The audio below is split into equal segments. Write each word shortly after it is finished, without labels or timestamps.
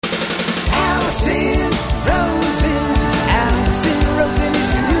Allison Rosen. Allison Rosen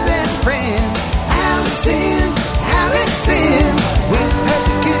is your new best friend. Allison with her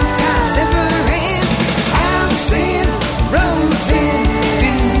good times never end. Allison Rosen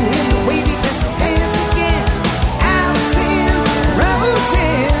doing the wavy pencil dance again.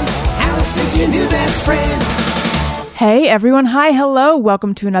 Allison's your new best friend. Hey everyone, hi, hello,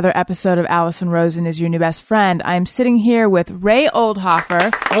 welcome to another episode of Allison Rosen is your new best friend. I'm sitting here with Ray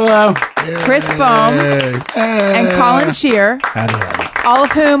Oldhafer, hello, Chris Boehm, and Colin Shear, all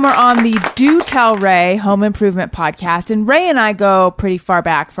of whom are on the Do Tell Ray Home Improvement podcast. And Ray and I go pretty far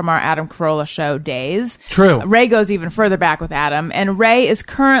back from our Adam Carolla show days. True. Ray goes even further back with Adam, and Ray is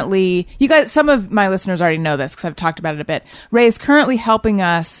currently, you guys, some of my listeners already know this because I've talked about it a bit. Ray is currently helping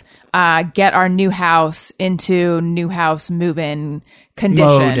us get our new house into new house move-in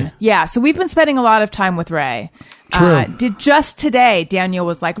condition. Mode. Yeah, so we've been spending a lot of time with Ray. True. Just today, Daniel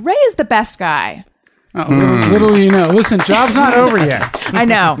was like, Ray is the best guy. Oh, little you know. Listen, job's not over yet. I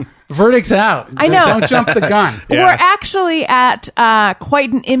know. Verdict's out. I know. Don't jump the gun. Yeah. We're actually at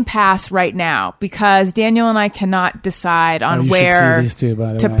quite an impasse right now because Daniel and I cannot decide on where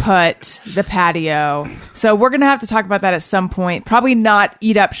to put the patio. So we're going to have to talk about that at some point. Probably not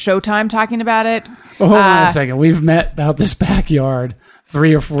eat up showtime talking about it. Well, hold on a second. We've met about this backyard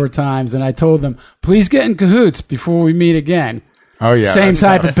 3 or 4 times, and I told them, please get in cahoots before we meet again. Oh, yeah. Same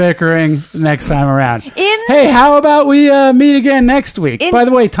type of bickering next time around. Hey, how about we meet again next week? By the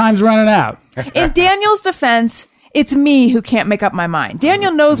way, time's running out. In Daniel's defense, it's me who can't make up my mind.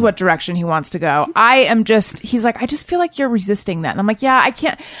 Daniel knows what direction he wants to go. He's like, I just feel like you're resisting that. And I'm like, yeah, I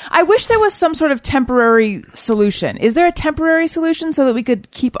can't. I wish there was some sort of temporary solution. Is there a temporary solution so that we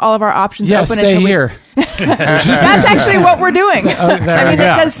could keep all of our options open? Stay here. That's actually what we're doing. It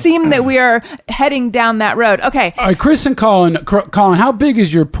does seem that we are heading down that road. Okay. All right, Chris and Colin, how big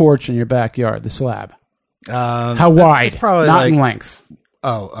is your porch in your backyard, the slab? How wide? Probably not in length.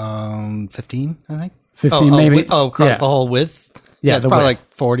 15, I think. 15 maybe. Across the whole width? Yeah, it's probably like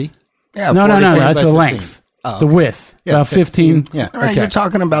 40. Yeah, no, 40 that's the length. The width. Yeah, about 15. Yeah. Right, you're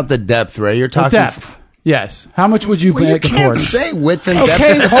talking about the depth, Ray. You're talking the depth. Yes. How much would you make a porch? You can't say width and depth.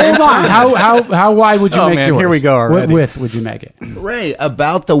 Okay, hold on. How wide would you make yours? Here we go already. What width would you make it? Ray,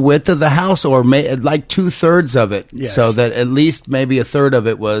 about the width of the house, or like 2/3 of it, so that at least maybe a third of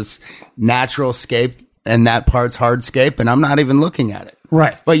it was natural scape and that part's hardscape, and I'm not even looking at it.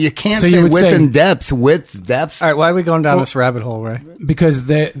 Right. But you can't say width and depth. Width, depth. All right, why are we going down this rabbit hole, Ray? Because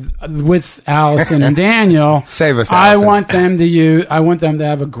with Allison and Daniel, save us, Allison. I want them to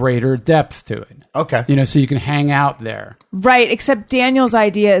have a greater depth to it. Okay. So you can hang out there. Right, except Daniel's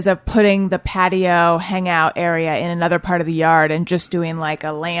idea is of putting the patio hangout area in another part of the yard and just doing like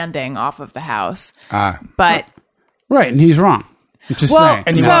a landing off of the house. But right, and he's wrong. Just saying.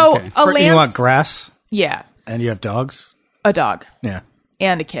 And you want grass? Yeah. And you have dogs? A dog. Yeah.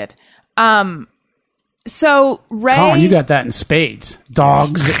 And a kid. So Ray, Colin, you got that in spades.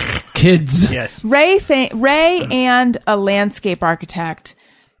 Dogs, kids. Yes. Ray and a landscape architect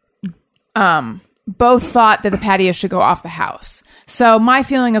both thought that the patio should go off the house. So my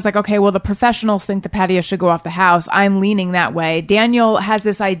feeling is like, okay, well, the professionals think the patio should go off the house. I'm leaning that way. Daniel has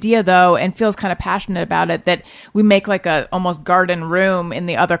this idea, though, and feels kind of passionate about it, that we make like a almost garden room in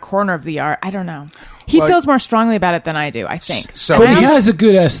the other corner of the yard. I don't know. He feels more strongly about it than I do, I think. But he has a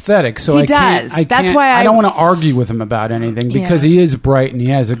good aesthetic, so he does. That's why I don't want to argue with him about anything because he is bright and he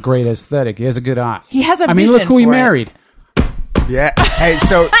has a great aesthetic. He has a good eye. He has a vision. I mean, look who he married. Yeah. Hey,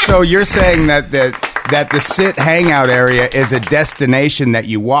 so you're saying that the sit hangout area is a destination that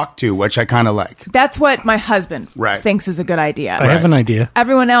you walk to, which I kind of like. That's what my husband thinks is a good idea. I have an idea.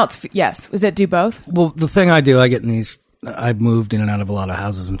 Everyone else, yes. Is it do both? Well, the thing I do, I get in these. I've moved in and out of a lot of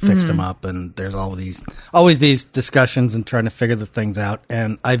houses and fixed them up, and there's always these discussions and trying to figure the things out,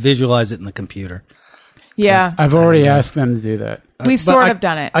 and I visualize it in the computer. Yeah. I've already asked them to do that. We've sort of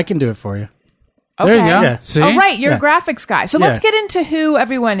done it. I can do it for you. Okay. There you go. Yeah. See? Oh, right. You're a graphics guy. So let's get into who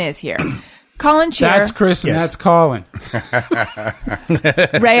everyone is here. Colin Shear. That's Chris and that's Colin.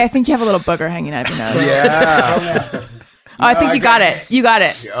 Ray, I think you have a little booger hanging out of your nose. Yeah. Oh, I think you got it. You got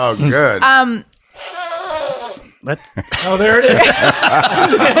it. Oh, good. Oh, there it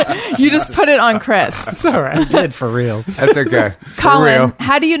is. You just put it on Chris. It's all right. I did for real. That's okay. Colin,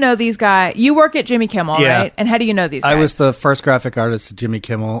 how do you know these guys? You work at Jimmy Kimmel, right? And how do you know these guys? I was the first graphic artist at Jimmy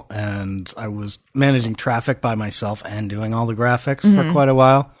Kimmel, and I was managing traffic by myself and doing all the graphics for quite a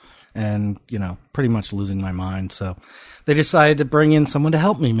while. and, pretty much losing my mind. So they decided to bring in someone to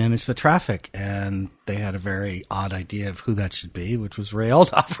help me manage the traffic. And they had a very odd idea of who that should be, which was Ray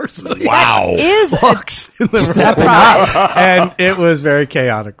Oldhafer. So Wow. Is walks in the surprise. and it was very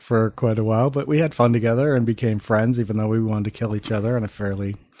chaotic for quite a while, but we had fun together and became friends, even though we wanted to kill each other on a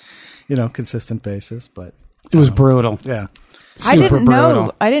fairly, consistent basis. But It was brutal. yeah. I didn't brutal.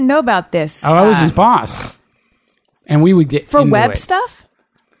 know. I didn't know about this. Oh, I was his boss, and we would get for into web it. stuff.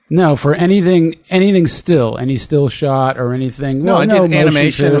 No, for anything still, any still shot or anything. No, I did motion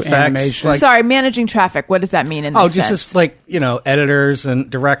animation too, effects, animation. like- Sorry, managing traffic. What does that mean in this Oh, sense? just like, editors and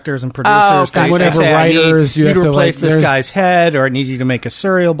directors and producers. Oh, They- gotcha. they Whatever say, writers, I you need have to to, replace like, this there's- guy's head, or I need you to make a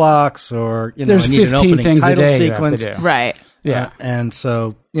cereal box, or, I There's need an 15 opening things a title day you have to sequence. do. right. Yeah. And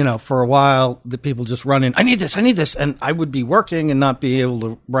so, for a while, the people just run in, I need this. And I would be working and not be able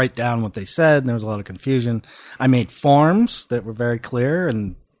to write down what they said. And there was a lot of confusion. I made forms that were very clear,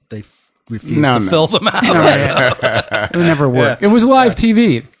 and they refused to fill them out. It would never work. It was live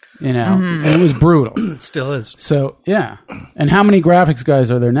TV, and it was brutal. It still is. So, yeah. And how many graphics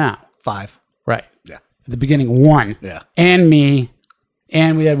guys are there now? 5. Right. Yeah. At the beginning, 1. Yeah. And me.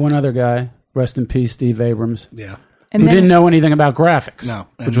 And we had one other guy, rest in peace, Steve Abrams, Yeah. And who then didn't know anything about graphics, No.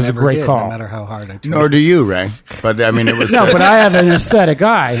 which and was a never great did, call. No matter how hard I tried. Nor do you, Ray. But I mean, it was No, but I have an aesthetic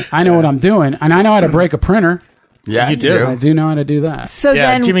eye. I know what I'm doing, and I know how to break a printer. yeah, You do. I do know how to do that. so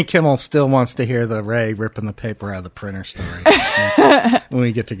Yeah, then Jimmy Kimmel still wants to hear the Ray ripping the paper out of the printer story when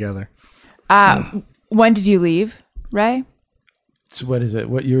we get together. when did you leave, Ray? So what is it?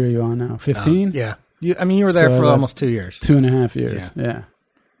 What year are you on now? 15? Yeah. You were there So I for left almost 2 years. 2.5 years. Yeah.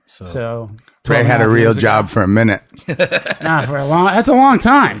 So Ray had a 12.5 real years ago. job for a minute. Nah, for a long. That's a long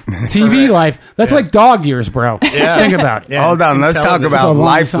time. TV life. That's like dog years, bro. Yeah. Think about it. Yeah. Hold on, let's talk Television. about It's a long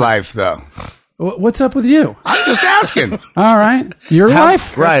life, time. though. What's up with you? I'm just asking. All right, your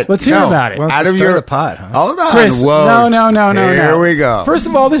life. Right. Let's hear No. about it. Well, Out to of stir your the pot, huh? Hold on. Chris, Whoa. no. Here we go. First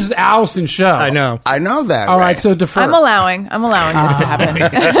of all, this is Allison's show. I know. I know that. All Ray. right, so defer. I'm allowing this to happen.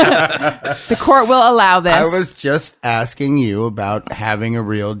 The court will allow this. I was just asking you about having a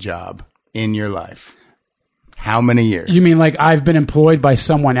real job in your life. How many years? You mean like I've been employed by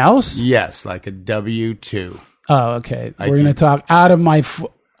someone else? Yes, like a W-2. Oh, okay. Like We're going to talk out of my.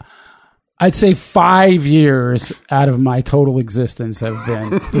 I'd say 5 years out of my total existence have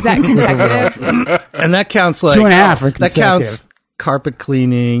been. Is that consecutive? And that counts like 2.5 are that counts consecutive. carpet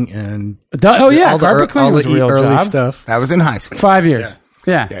cleaning and Oh yeah, all the carpet cleaning was a real early job. stuff. That was in high school. 5 years.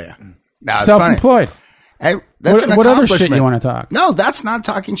 Yeah. Yeah. No, it's Self-employed. funny. Hey, that's an What other accomplishment. shit you want to talk? No, that's not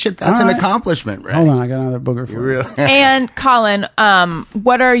talking shit. That's All an right. accomplishment, Ray. Hold on, I got another booger for you. Really? And Colin,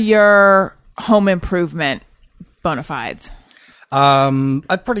 what are your home improvement bona fides?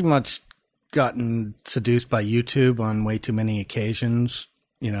 I've pretty much gotten seduced by YouTube on way too many occasions.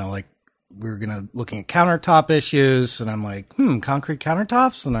 Like we were looking at countertop issues, and I'm like, concrete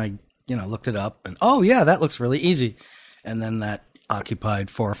countertops, and I looked it up, and oh yeah, that looks really easy, and then that occupied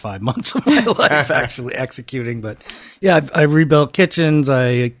 4 or 5 months of my life actually executing. But yeah, I rebuilt kitchens.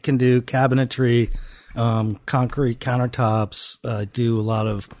 I can do cabinetry, concrete countertops. I do a lot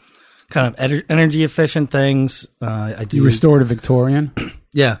of kind of energy efficient things. I do You restored a Victorian.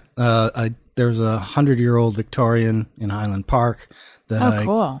 yeah. There's a 100-year-old Victorian in Highland Park that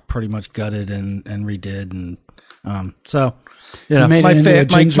cool. I pretty much gutted and redid. And so, made my it into a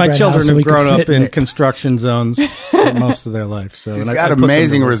gingerbread children house so have we could grown fit up in it. construction zones for most of their life. So He's and got I put them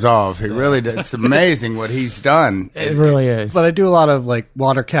amazing to work. resolve. He really did. It's amazing what he's done. It really is. But I do a lot of like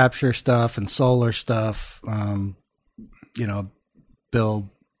water capture stuff and solar stuff. Build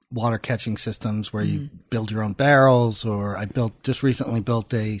water catching systems where you build your own barrels, or I just recently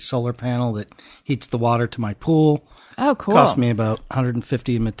built a solar panel that heats the water to my pool. Oh, cool. Cost me about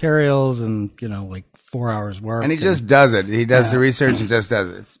 150 in materials and, like 4 hours work. And he just does it. He does the research and just does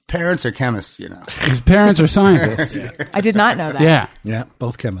it. His parents are chemists, His parents are scientists. I did not know that. Yeah. yeah,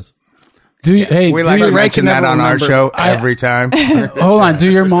 both chemists. Do you, hey, We do like you, to mention that never on our remember- show every time. hold on.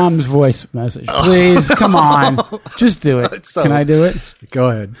 Do your mom's voice message, please. Come on, just do it. So- Can I do it? Go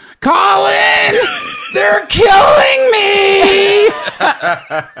ahead. Colin, they're killing me.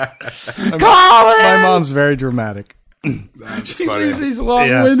 Colin, My mom's very dramatic. That's She funny. leaves these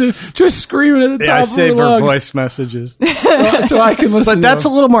long-winded, just screaming at the Yeah, I top of save her her lungs, voice messages. so I can listen. But to that's a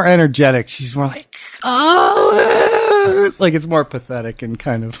them. little more energetic. She's more like, oh, like it's more pathetic and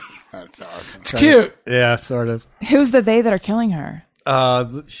kind of, That's awesome. It's cute. yeah, sort of. Who's the they that are killing her?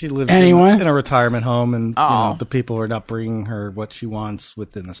 She lives Anyway? in a retirement home, and the people are not bringing her what she wants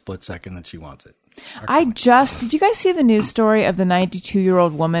within the split second that she wants it. Did you guys see the news story of the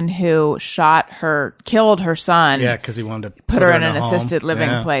 92-year-old woman who killed her son? Yeah, because he wanted to put her in an a home. assisted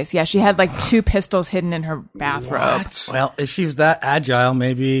living place. Yeah, she had like 2 pistols hidden in her bathrobe. What? Well, if she was that agile,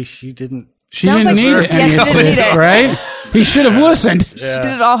 maybe she didn't. She didn't like need she any didn't need assist, it. right? He should have listened. She did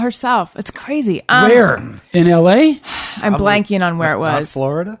it all herself. It's crazy. Where? In L.A.? I'm blanking on where it Not was.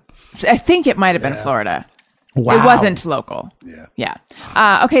 Florida? I think it might have been Florida. Wow. It wasn't local. Yeah.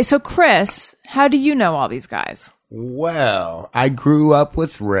 Okay, so Chris, how do you know all these guys? Well, I grew up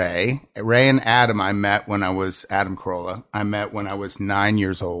with Ray. Ray and Adam I met when I was, Adam Carolla, I met when I was 9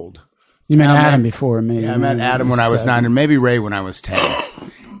 years old. You met Adam before me. Yeah, I met Adam when I was 9 and maybe Ray when I was 10.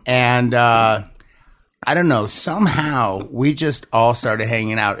 And I don't know, somehow we just all started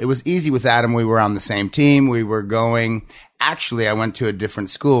hanging out. It was easy with Adam. We were on the same team. We were going... Actually, I went to a different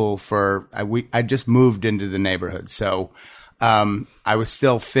school I just moved into the neighborhood. So I was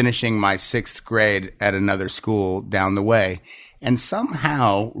still finishing my 6th grade at another school down the way. And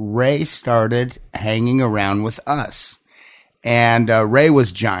somehow Ray started hanging around with us. And Ray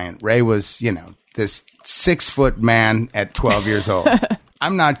was giant. Ray was, this 6-foot man at 12 years old.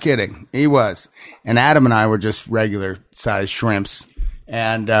 I'm not kidding. He was. And Adam and I were just regular sized shrimps.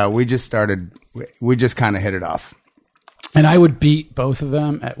 And we just kind of hit it off. And I would beat both of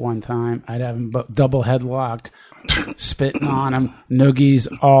them at one time. I'd have them double headlock, spitting on them, noogies,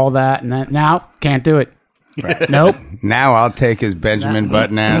 all that. And then now, can't do it. Right. Nope. Now I'll take his Benjamin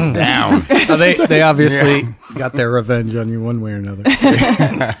Button ass down. They obviously got their revenge on you one way or another.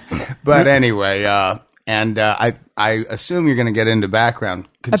 But anyway, I assume you're going to get into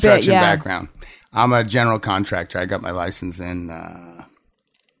construction background. I'm a general contractor. I got my license in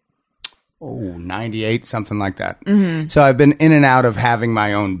 98, something like that. Mm-hmm. So I've been in and out of having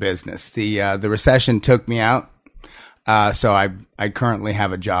my own business. The recession took me out. So I currently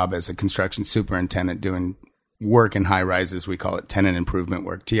have a job as a construction superintendent doing work in high rises. We call it tenant improvement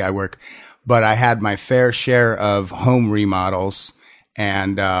work, TI work. But I had my fair share of home remodels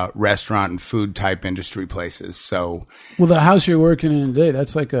and restaurant and food type industry places. So, well, the house you're working in today,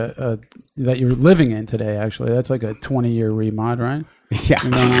 that's like that you're living in today. Actually, that's like a 20-year remod, right? Yeah,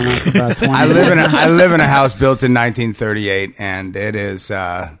 about 20 I live in a house built in 1938, and it is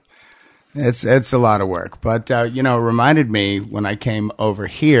it's a lot of work. But it reminded me when I came over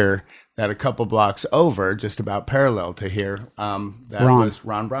here that a couple blocks over, just about parallel to here, was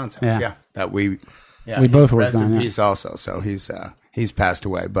Ron Braun's house. Yeah, that we both worked rest on. in peace also. So he's passed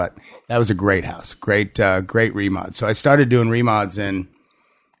away, but that was a great house, great remod. So I started doing remods in.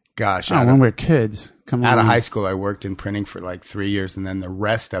 Gosh, when we were kids. Out of high school, I worked in printing for like 3 years, and then the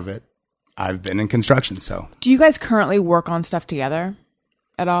rest of it, I've been in construction. So, do you guys currently work on stuff together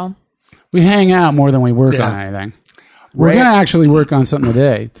at all? We hang out more than we work on anything. We're going to actually work on something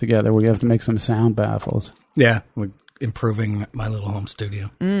today together. We have to make some sound baffles. Yeah, we're improving my little home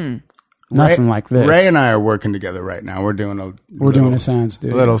studio. Nothing like this. Ray and I are working together right now. We're doing a sound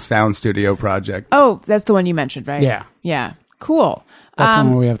studio, little sound studio project. Oh, that's the one you mentioned, right? Yeah. Cool. That's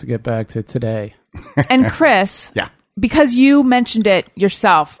one we have to get back to today. And Chris, yeah, because you mentioned it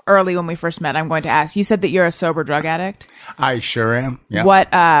yourself early when we first met, I'm going to ask. You said that you're a sober drug addict. I sure am. Yeah.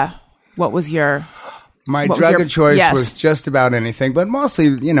 What was your drug of choice? Was just about anything, but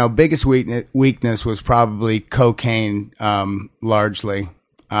mostly, biggest weakness was probably cocaine, largely.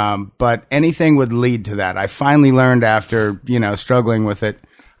 But anything would lead to that. I finally learned after struggling with it.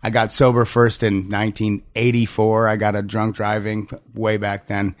 I got sober first in 1984. I got a drunk driving way back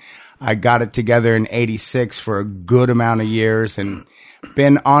then. I got it together in 86 for a good amount of years and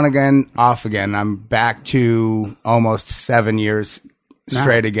been on again, off again. I'm back to almost 7 years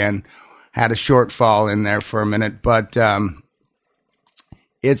straight again. Had a shortfall in there for a minute, but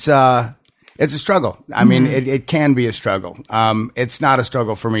it's a struggle. I mean, it can be a struggle. It's not a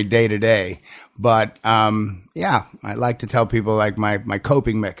struggle for me day to day, but I like to tell people like my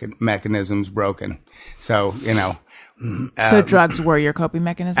coping mechanism's broken. So so drugs were your coping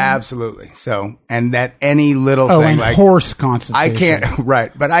mechanism? Absolutely. So, and that any little thing and like horse consultation. I can't,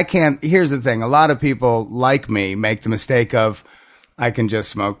 right. But I can't, here's the thing. A lot of people like me make the mistake of, I can just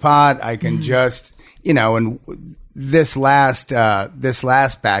smoke pot. I can just, and this last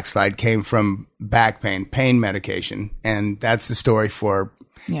backslide came from back pain medication. And that's the story for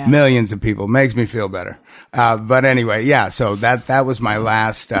millions of people. Makes me feel better. But anyway, so that was my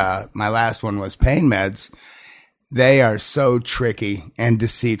last one was pain meds. They are so tricky and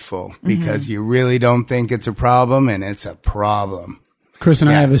deceitful because you really don't think it's a problem, and it's a problem. Chris and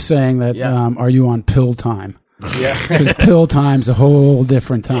I have a saying that, are you on pill time? Yeah. Because pill time's a whole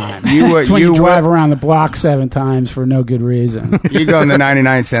different time. It's when you drive around the block 7 times for no good reason. You go in the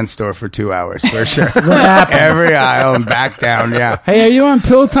 99-cent store for 2 hours, for sure. What happened? Every aisle and back down, yeah. Hey, are you on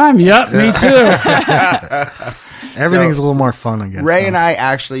pill time? Yep, me too. Everything's a little more fun, I guess. Ray and I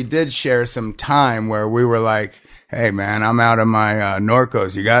actually did share some time where we were like, hey, man, I'm out of my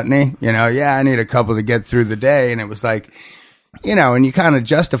Norcos. You got any? Yeah, I need a couple to get through the day. And it was like, and you kind of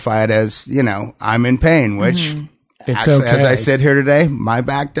justify it as, I'm in pain, which It's actually, okay. as I sit here today, my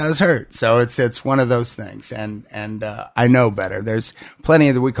back does hurt. So it's one of those things. And I know better. There's plenty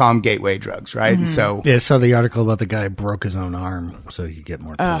of we call them gateway drugs, right? And so, Yeah, I saw the article about the guy who broke his own arm so he could get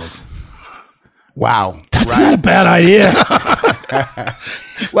more pills. wow. That's not a bad idea.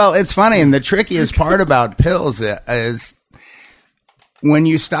 Well, it's funny. And the trickiest part about pills is when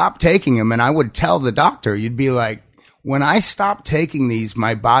you stop taking them, and I would tell the doctor, you'd be like, when I stop taking these,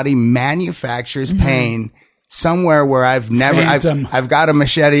 my body manufactures pain somewhere where I've got a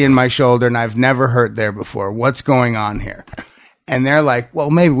machete in my shoulder and I've never hurt there before. What's going on here? And they're like, well,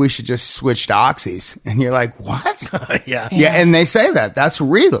 maybe we should just switch to oxys. And you're like, what? Yeah. Yeah. And they say that. That's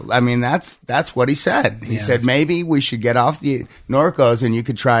real. I mean, that's what he said. He said, maybe we should get off the Norcos and you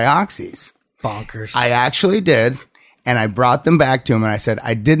could try oxys. Bonkers. I actually did. And I brought them back to him and I said,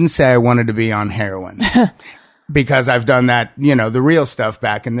 I didn't say I wanted to be on heroin because I've done that, the real stuff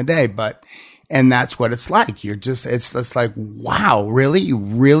back in the day. And that's what it's like. It's just like, wow,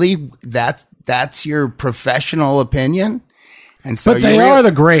 really? That's your professional opinion? And so But they are the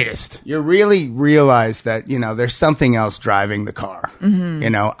greatest. You really realize that, there's something else driving the car,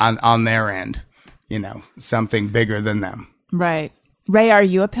 on their end, something bigger than them. Right. Ray, are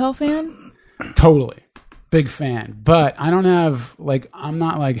you a pill fan? Totally. Big fan. But I don't have, I'm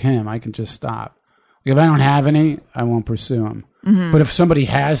not like him. I can just stop. If I don't have any, I won't pursue them. But if somebody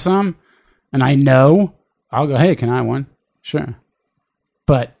has some, and I know, I'll go, hey, can I have one? Sure.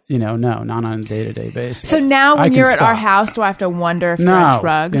 But, no, not on a day-to-day basis. So now when you're at stop. our house, do I have to wonder if you're on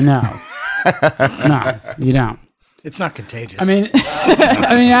drugs? No. No, you don't. It's not contagious. I mean,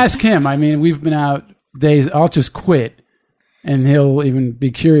 ask him. We've been out days. I'll just quit, and he'll even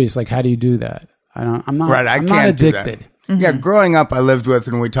be curious. Like, how do you do that? I'm not. Right, I'm can't not addicted. do that. Yeah, growing up, I lived with,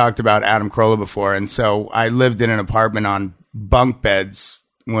 and we talked about Adam Carolla before, and so I lived in an apartment on bunk beds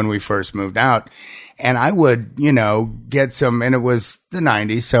when we first moved out. And I would, get some, and it was the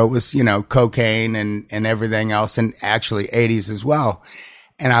 90s, so it was, cocaine and everything else, and actually 80s as well.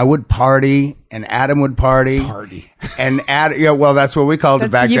 And I would party, and Adam would party. And Adam, well, that's what we called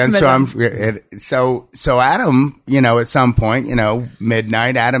it back then. So Adam, at some point,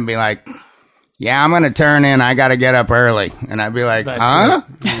 midnight, Adam be like, yeah, I'm going to turn in. I got to get up early. And I'd be like, huh?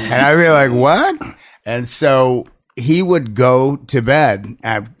 And I'd be like, what? And so he would go to bed.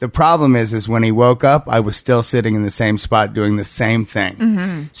 The problem is when he woke up, I was still sitting in the same spot doing the same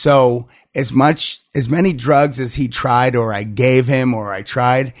thing. So as many drugs as he tried, or I gave him, or I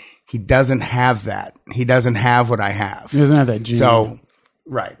tried, he doesn't have that. He doesn't have what I have. He doesn't have that gene. So,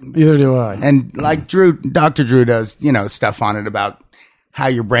 right. Neither do I. And like Dr. Drew does, stuff on it about how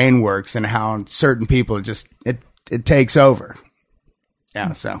your brain works and how certain people it takes over.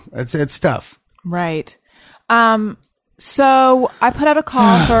 Yeah. So it's tough. Right. So I put out a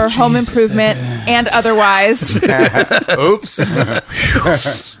call for home improvement and otherwise. Oops.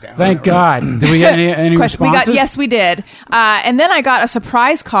 Thank God. Did we get any responses? Yes, we did. And then I got a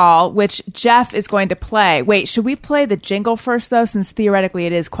surprise call, which Jeff is going to play. Wait, should we play the jingle first, though, since theoretically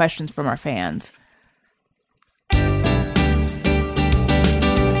it is questions from our fans?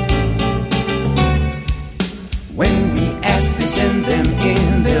 When we ask, they send them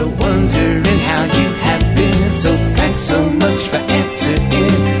in. They're wondering how you have been. So thanks so much for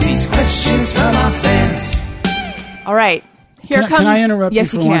answering these questions from our fans. All right. Can I interrupt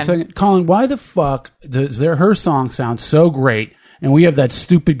yes, you for 1 second? Colin, why the fuck does her song sound so great and we have that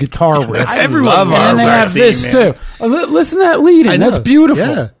stupid guitar riff? Everyone love and then they have this, too. Listen to that lead in. That's beautiful.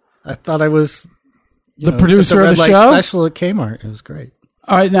 Yeah. I thought I was The producer at of the Red Light show? Special at Kmart. It was great.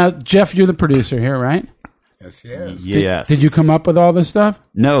 All right, now, Jeff, you're the producer here, right? Yes. Yes. Did you come up with all this stuff?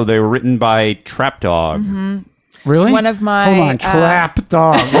 No, they were written by Trap Dog. Really? One of my... Hold on, Trap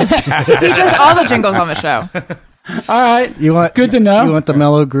Dog. He does all the jingles on the show. All right. Good to know. You want the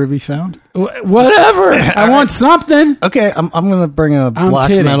mellow, groovy sound? Whatever. I want something. Okay, I'm going to bring a I'm black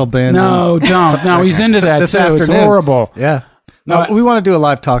kidding. metal band. No, don't. No, he's into that, this too. afternoon. It's horrible. Yeah. No, We want to do a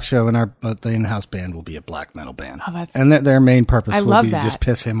live talk show, and the in-house band will be a black metal band. Oh, that's- and their main purpose I will love be that. to just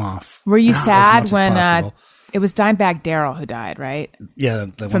piss him off. Were you as much sad as when possible. it was Dimebag Daryl who died, right? Yeah,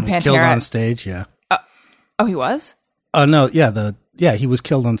 the from one was killed Pantera? on stage. Yeah. Oh, he was? Oh no, yeah, he was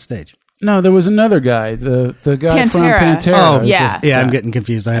killed on stage. No, there was another guy. The guy from Pantera. Oh, yeah. I'm getting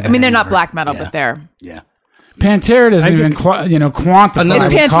confused. I mean, they're not black metal, but they're... Yeah. Pantera doesn't even quantify.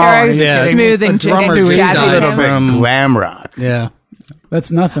 Is Pantera smooth and jazzy? A little bit glam rock. Yeah. That's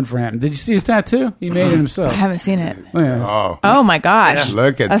nothing for him. Did you see his tattoo? He made it himself. I haven't seen it. Oh, my gosh. Yeah.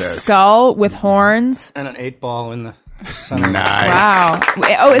 Look at a this. skull with horns. And an 8-ball in the center. Nice. Wow.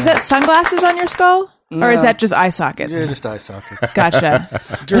 Oh, is that sunglasses on your skull? No. Or is that just eye sockets? Yeah, just eye sockets. Gotcha.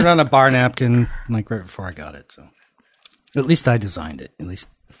 Drew it on a bar napkin like right before I got it. So at least I designed it. At least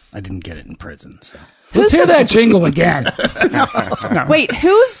I didn't get it in prison. So let's hear that jingle again. No. Wait,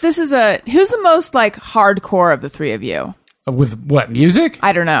 who's the most like hardcore of the three of you? With what, music?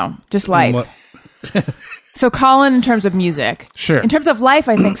 I don't know. Just life. So Colin, in terms of music. Sure. In terms of life,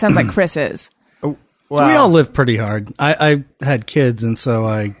 I think sounds like Chris is. We all live pretty hard. I had kids, and so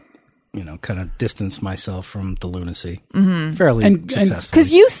I, kind of distanced myself from the lunacy fairly successfully.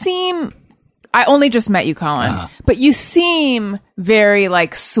 Because you seem, I only just met you, Colin, but you seem very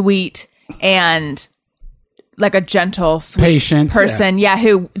like sweet and like a gentle, sweet patient person. Yeah,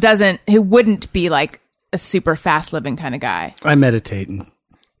 who wouldn't be like a super fast living kind of guy. I meditate and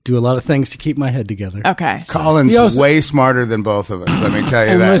do a lot of things to keep my head together. Okay. Colin's way smarter than both of us, let me tell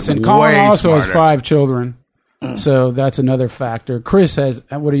you that. Listen, Colin also has smarter. 5 children. So that's another factor. Chris has,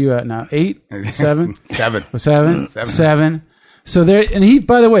 what are you at now? 8? 7? 7. 7. So there, and he,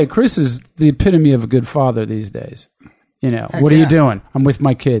 by the way, Chris is the epitome of a good father these days. What are you doing? I'm with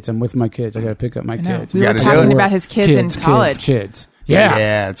my kids. I got to pick up my kids. We were talking about his kids in college. Kids. Yeah.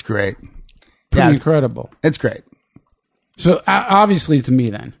 Yeah, it's great. Pretty incredible. It's great. So obviously it's me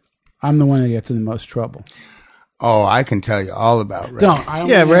then. I'm the one that gets in the most trouble. Oh, I can tell you all about Ray. I don't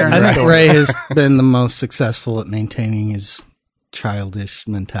Yeah, want to I think Ray has been the most successful at maintaining his childish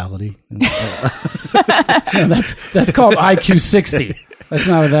mentality. That's called IQ 60. That's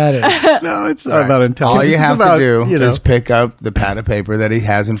not what that is. No, it's not about intelligence. All you have to do you know, is pick up the pad of paper that he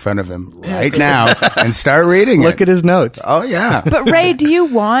has in front of him right now and start reading look it. at his notes. Oh, yeah. But Ray, do you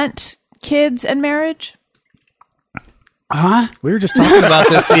want kids and marriage? Huh? We were just talking about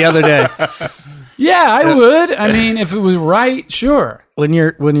this the other day. Yeah, I would. I mean, if it was right, sure. When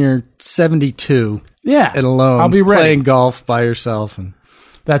you're 72 Yeah. and alone, I'll be ready. playing golf by yourself, and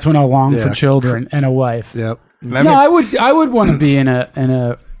That's when I'll long Yeah. for children and a wife. yep. I would want to be in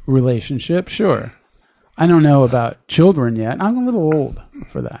a relationship, sure. I don't know about children yet. I'm a little old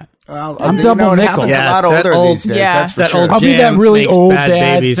for that. I'm double it nickel. happens Yeah, a lot that older old- these days. yeah. That's for That sure. old I'll be that jam really makes old bad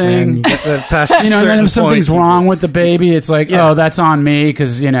dad babies, thing. man. You get that past a And then certain if something's point, wrong with the baby, it's like, Yeah. oh, that's on me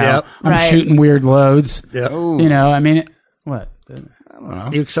because, Yep. I'm Right. shooting weird loads. Yep. I mean, what?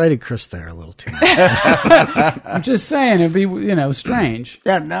 You excited Chris there a little too much. I'm just saying it'd be, strange.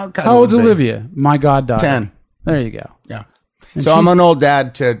 Yeah, no, How old's Olivia? My goddaughter. 10. There you go. Yeah. And So I'm she's- an old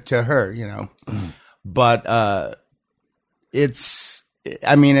dad to her, But it's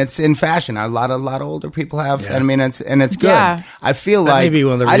in fashion. A lot of older people have. Yeah. I mean, it's good. Yeah. I feel That may like be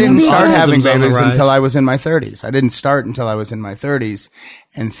one of the I didn't reasons start having autism's on the babies rise. until I was in my 30s. I didn't start until I was in my 30s,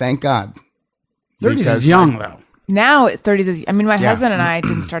 and thank God. 30s Because is young, though. Now, 30s is, my Yeah. husband and I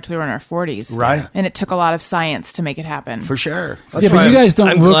didn't start till we were in our 40s. Right. And it took a lot of science to make it happen. For sure. Yeah, but you guys don't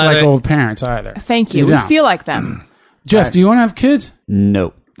I'm look glad like I- old parents either. Thank you. We don't. feel like them. Jeff, do you want to have kids?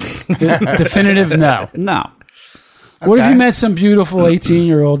 No. Definitive no. No. What if you met some beautiful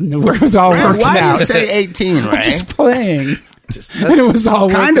 18-year-old and it was all working Why do out? you say 18, right? Just playing. And it was all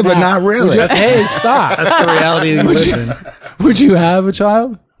Kind of, working but out. not really. Hey, stop. That's the reality you live in. Would you have a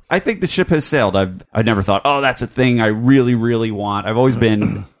child? I think the ship has sailed. I've never thought, oh, that's a thing I really, really want. I've always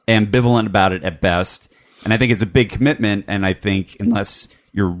been ambivalent about it at best. And I think it's a big commitment. And I think unless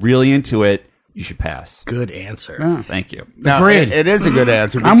you're really into it, you should pass. Good answer. Yeah. Thank you. No, Agreed. it is a good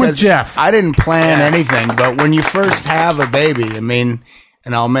answer. I'm with because Jeff. I didn't plan anything, but when you first have a baby, and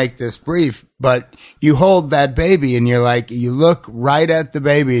I'll make this brief, but you hold that baby and you're like, you look right at the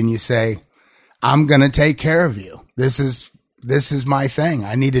baby and you say, I'm going to take care of you. This is my thing.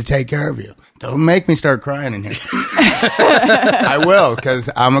 I need to take care of you. Don't make me start crying in here. I will, because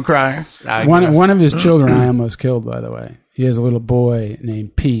I'm a crier. One of his children I almost killed, by the way. He has a little boy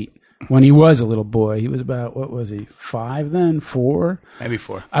named Pete. When he was a little boy, he was about, what was he, 5 then? 4? Maybe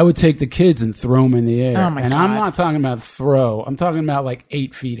 4. I would take the kids and throw them in the air. Oh, my and God. I'm not talking about throw. I'm talking about like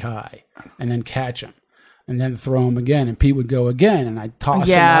 8 feet high and then catch them and then throw them again. And Pete would go again and I'd toss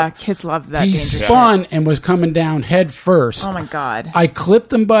him Yeah, up. kids love that. He dangerous spun and was coming down head first. shit. Oh my God. I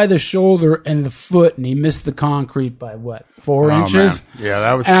clipped him by the shoulder and the foot, and he missed the concrete by 4 inches? Man. Yeah,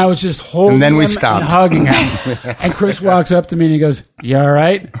 that was. And I was just holding And then we him stopped. and hugging him. And Chris walks up to me and he goes, "You all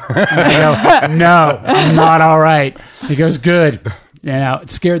right?" And I go, "No, I'm not all right." He goes, "Good. You know, it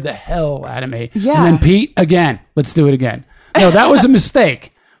scared the hell out of me. Yeah. And then Pete, again, let's do it again. No, that was a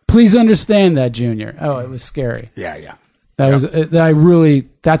mistake. Please understand that, Junior. Oh, it was scary. Yeah.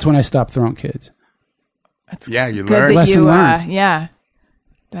 That's when I stopped throwing kids. Yeah, you Good learn. that Lesson you, learned. yeah.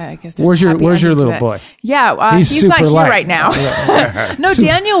 I guess there's Where's a your happy Where's your ending to little that. boy? Yeah, he's not super here light. right now. No,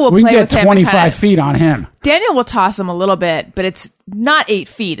 Daniel will We play can with get him. 25 feet on him. Daniel will toss him a little bit, but it's not 8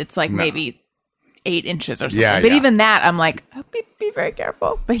 feet. It's like maybe 8 inches or something. Yeah, but yeah. even that, I'm like, oh, be very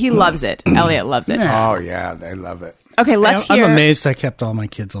careful. But he loves it. Elliot loves it. Yeah. Oh, yeah, they love it. Okay, let's I'm hear. amazed I kept all my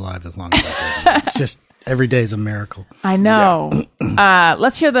kids alive as long as I did. It's just every day is a miracle. I know.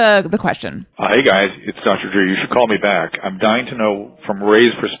 Let's hear the question. Hey guys, it's Dr. Drew. You should call me back. I'm dying to know from Ray's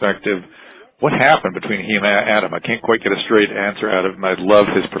perspective what happened between he and Adam. I can't quite get a straight answer out of him. I'd love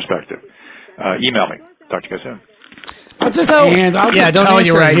his perspective. Email me. Talk to you guys soon. I'll just So- don't don't tell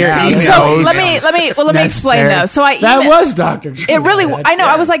you answer right here. now. Email. So knows? let me explain Necessary. though. So that was Dr. Drew. It really, I know.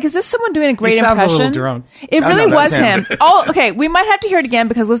 I was like, is this someone doing a great He sounds a impression? little drunk. It really no, was that's him. Okay, we might have to hear it again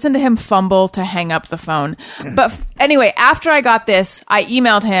because listen to him fumble to hang up the phone. But anyway, after I got this, I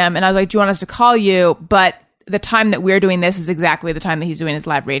emailed him and I was like, do you want us to call you? But the time that we're doing this is exactly the time that he's doing his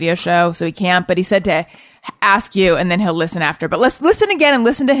live radio show, so he can't. But he said to ask you and then he'll listen after. But let's listen again and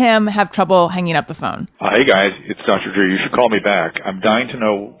listen to him have trouble hanging up the phone. Hey guys, it's Dr. Drew. You should call me back. I'm dying to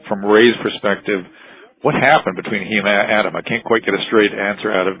know from Ray's perspective what happened between he and Adam. I can't quite get a straight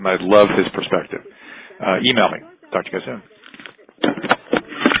answer out of him. I'd love his perspective. Email me. Talk to you guys soon.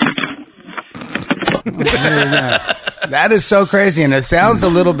 That is so crazy, and it sounds a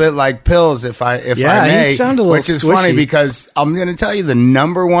little bit like Pills, if I Yeah, may, he sounded a little which is funny squishy. because I'm going to tell you the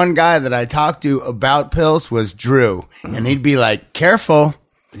number one guy that I talked to about Pills was Drew, and he'd be like, "Careful,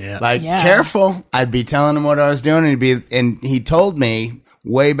 Yeah. careful." I'd be telling him what I was doing, and he told me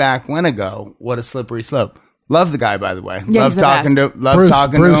way back when ago what a slippery slope. Love the guy, by the way. Yeah, love he's the talking best. to love Bruce,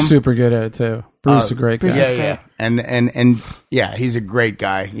 talking Bruce to him. super good at it too. Bruce is a great guy. Bruce is great. Yeah, and yeah, he's a great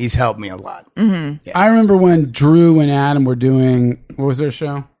guy. He's helped me a lot. I remember when Drew and Adam were doing, what was their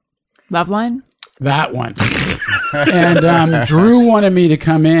show? Loveline? That one. And Drew wanted me to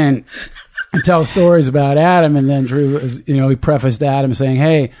come in and tell stories about Adam. And then Drew, he prefaced Adam saying,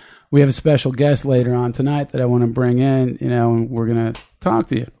 hey, we have a special guest later on tonight that I want to bring in, and we're going to talk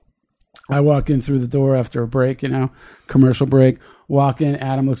to you. I walk in through the door after a break, commercial break. Walk in,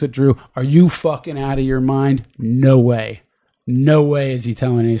 Adam looks at Drew. Are you fucking out of your mind? No way. No way is he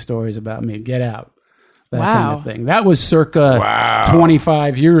telling any stories about me. Get out. That kind of thing. That was circa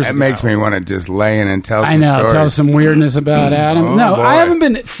 25 years ago. That makes me want to just lay in and tell some I know, stories. tell some weirdness about Adam. Oh, no, boy. I haven't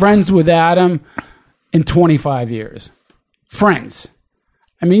been friends with Adam in 25 years. Friends.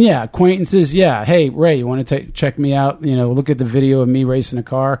 I mean, yeah, acquaintances. Yeah. Hey, Ray, you want to check me out? Look at the video of me racing a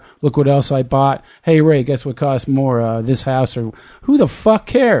car. Look what else I bought. Hey, Ray, guess what costs more? This house or who the fuck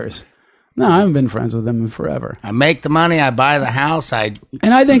cares? No, I haven't been friends with him in forever. I make the money. I buy the house. And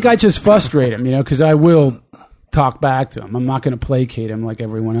I think I just frustrate him, because I will talk back to him. I'm not going to placate him like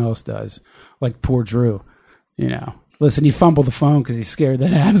everyone else does, like poor Drew. Listen, he fumbled the phone because he's scared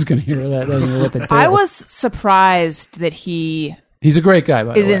that Adam's going to hear that. Doesn't know what to do. I was surprised that He's a great guy,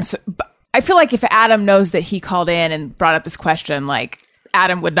 by the way. I feel like if Adam knows that he called in and brought up this question, like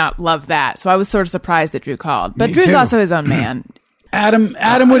Adam would not love that. So I was sort of surprised that Drew called. But Me Drew's too. also his own man. Adam would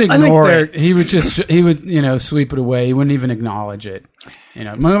I think ignore it. He would sweep it away. He wouldn't even acknowledge it.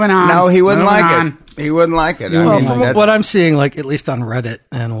 Moving on. No, he wouldn't moving like on. it. He wouldn't like it. Well, mean, from that's- what I'm seeing, like at least on Reddit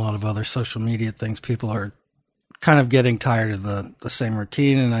and a lot of other social media things, people are kind of getting tired of the same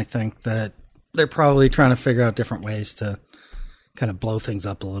routine, and I think that they're probably trying to figure out different ways to kind of blow things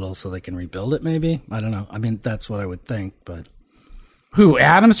up a little so they can rebuild it. Maybe, I don't know. I mean, that's what I would think, but Who,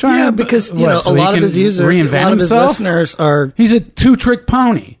 Adam's trying to? because what, so a he lot of can his users, reinvent a lot of his himself? listeners are, He's a two-trick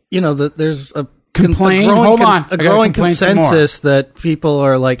pony. there's a Complain? growing, Hold on. I a gotta growing complain some more. consensus that people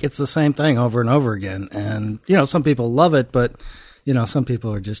are like, it's the same thing over and over again. And, some people love it, but, some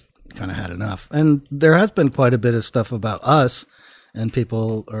people are just kind of had enough. And there has been quite a bit of stuff about us, and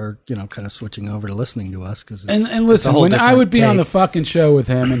people are, kind of switching over to listening to us. And listen, when I would be on the fucking show with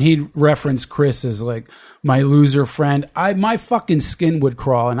him and he'd reference Chris as like my loser friend, my fucking skin would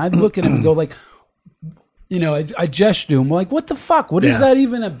crawl and I'd look at him and go like, I gesture to him like, what the fuck? What is that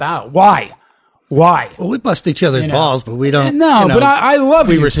even about? Why? Well, we bust each other's balls, but we don't. No, but I love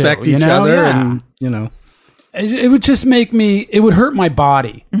we you respect too, each other, yeah. and It would just make me, it would hurt my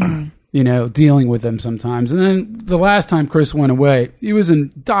body, dealing with them sometimes. And then the last time Chris went away, he was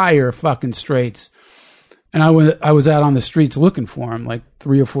in dire fucking straits. And I was out on the streets looking for him like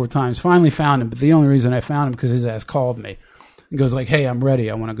 3 or 4 times. Finally found him. But the only reason I found him because his ass called me. He goes like, hey, I'm ready.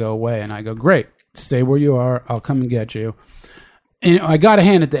 I want to go away. And I go, great. Stay where you are. I'll come and get you. And I got to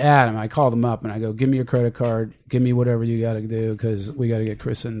hand it to Adam. I called him up and I go, give me your credit card. Give me whatever you got to do because we got to get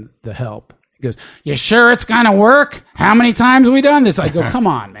Kristen the help. He goes, you sure it's going to work? How many times have we done this? I go, come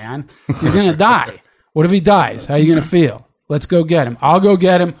on, man. You're going to die. What if he dies? How are you going to feel? Let's go get him. I'll go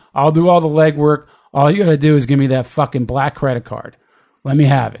get him. I'll do all the legwork. All you got to do is give me that fucking black credit card. Let me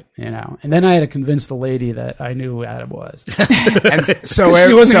have it, you know. And then I had to convince the lady that I knew who Adam was. And so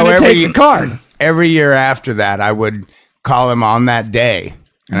She wasn't going to take the card. Every year after that, I would call him on that day,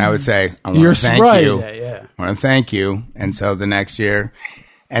 and I would say, I want Your to thank sobriety you. day, yeah. I want to thank you. And so the next year,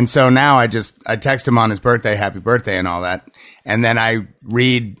 and so now I text him on his birthday, happy birthday and all that. And then I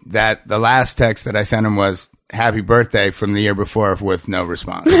read that the last text that I sent him was happy birthday from the year before with no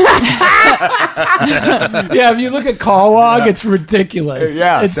response. Yeah, if you look at call log, it's ridiculous.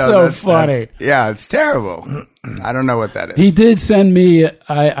 Yeah. It's so funny. It's terrible. I don't know what that is. He did send me,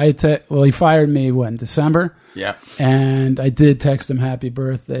 he fired me, in December? Yeah. And I did text him happy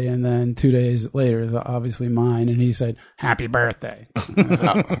birthday, and then 2 days later, obviously mine, and he said, happy birthday.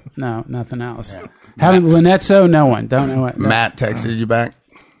 No, nothing else. Yeah. Haven't Lynette's no one. Don't know what. Matt texted you back?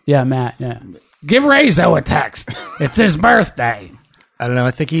 Yeah, Matt, yeah. Give Rezo a text. It's his birthday. I don't know.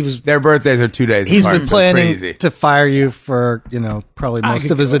 I think Their birthdays are 2 days he's apart. been So it's pretty planning easy. to fire you for, probably most could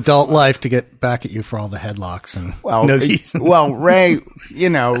of his give a adult life to get back at you for all the headlocks and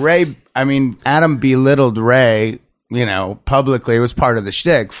Ray, Adam belittled Ray, publicly. It was part of the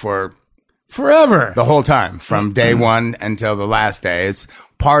shtick for Forever. the whole time, from day one until the last day. It's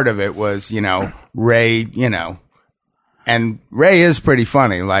part of it was, Ray, and Ray is pretty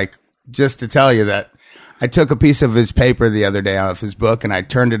funny. Like, just to tell you that I took a piece of his paper the other day off his book and I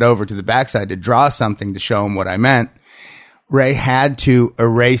turned it over to the backside to draw something to show him what I meant. Ray had to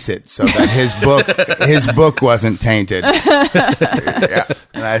erase it so that his book wasn't tainted. Yeah.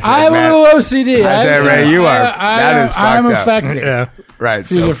 And I said, I have a little OCD. I said, Ray, you are. That is fucked I'm up. affected. yeah. Right. A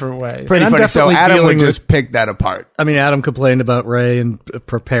few different ways. Pretty I'm funny. So definitely Adam would dealing just pick that apart. I mean, Adam complained about Ray and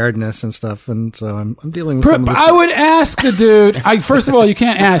preparedness and stuff, and so I'm dealing with some of this. I would ask the dude. First of all, you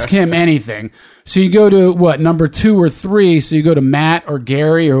can't ask him anything. So you go to number 2 or 3. So you go to Matt or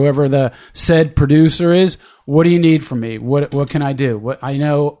Gary or whoever the said producer is. What do you need from me? What can I do? I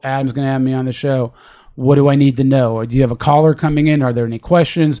know Adam's going to have me on the show. What do I need to know? Or do you have a caller coming in? Are there any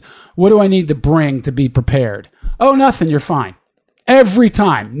questions? What do I need to bring to be prepared? Oh, nothing. You're fine. Every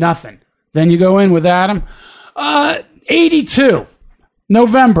time, nothing. Then you go in with Adam. 82,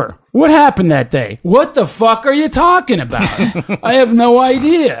 November. What happened that day? What the fuck are you talking about? I have no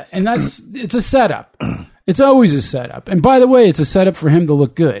idea. And it's a setup. It's always a setup. And by the way, it's a setup for him to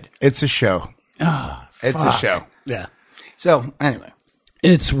look good. It's a show. It's a show. Yeah. So anyway,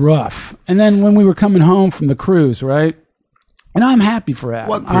 It's rough. And then when we were coming home from the cruise, right? And I'm happy for Adam.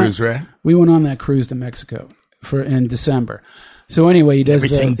 what cruise, Ray? We went on that cruise to Mexico in December. So anyway, he does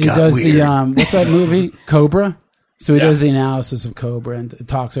Everything the got weird. what's that movie? Cobra. So he does the analysis of Cobra and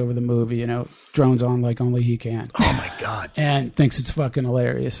talks over the movie, drones on like only he can. Oh my God. And thinks it's fucking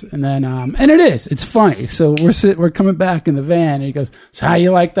hilarious. And then and it is. It's funny. So we're coming back in the van and he goes, "So how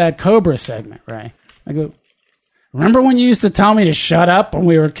you like that Cobra segment, Ray?" I go, "Remember when you used to tell me to shut up when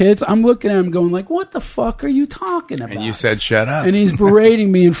we were kids?" I'm looking at him going like, "What the fuck are you talking about?" And you said, "Shut up." And he's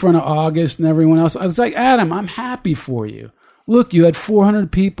berating me in front of August and everyone else. I was like, "Adam, I'm happy for you. Look, you had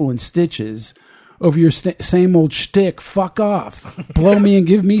 400 people in stitches over your same old shtick. Fuck off. Blow me and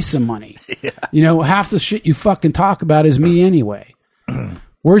give me some money." Yeah. Half the shit you fucking talk about is me anyway.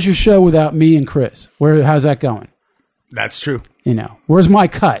 Where's your show without me and Chris? How's that going? That's true. Where's my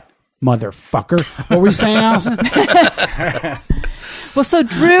cut, motherfucker? What were you saying, Allison? Well, so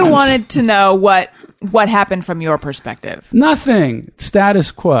Drew wanted to know what happened from your perspective. Nothing. Status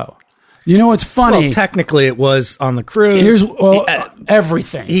quo. What's funny? Well, technically, it was on the cruise.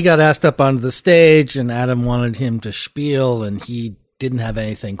 Everything. He got asked up onto the stage, and Adam wanted him to spiel, and he didn't have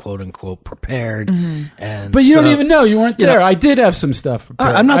anything, quote unquote, prepared. Mm-hmm. And But you don't even know. You weren't there. I did have some stuff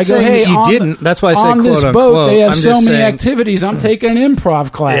prepared. I'm not saying that you didn't. That's why I say on quote this unquote. boat, they have I'm so just many saying- activities. I'm taking an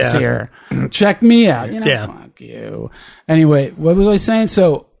improv class Yeah. here. Check me out. Yeah. Fuck you. Anyway, what was I saying?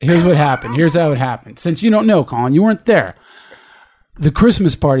 So here's what happened. Here's how it happened. Since you don't know, Colin, you weren't there. The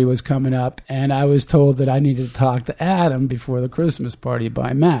Christmas party was coming up, and I was told that I needed to talk to Adam before the Christmas party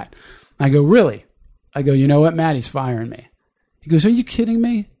by Matt. I go, "Really?" I go, "You know what, Matt? He's firing me." He goes, "Are you kidding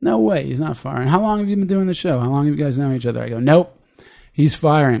me? No way. He's not firing. How long have you been doing the show? How long have you guys known each other?" I go, "Nope. He's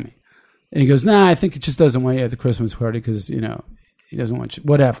firing me." And he goes, "Nah, I think he just doesn't want you at the Christmas party because, he doesn't want you."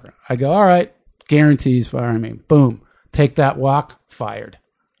 Whatever. I go, "All right. Guarantee he's firing me." Boom. Take that walk. Fired.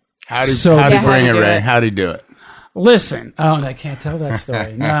 How'd he So bring how'd it, he do Ray? it? How'd he do it? Listen. Oh, I can't tell that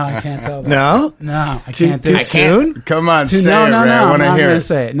story. No, I can't tell that. No? No, I can't do Too it. soon? Come on, Too- say no, it, no, Ray. no. I want to I'm hear gonna it.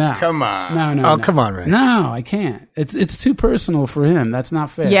 say it. No. Come on. No. Oh, come on, Ray. No, I can't. It's too personal for him. That's not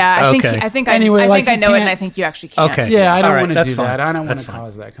fair. Yeah, I Okay. think Anyway, I like, think I you know it, and can't- I think you actually can't. Okay. Yeah, I don't All right, want to that's do fine. that. I don't want That's to fine.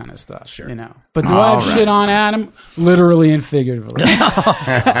 cause that kind of stuff. Sure. You know. But do I have shit on Adam? Literally and figuratively.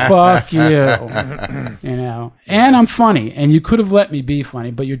 Fuck you. You know. And I'm funny. And you could have let me be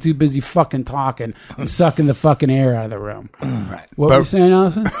funny, but you're too busy fucking talking and sucking the fucking air out of the room. Right. What were you saying,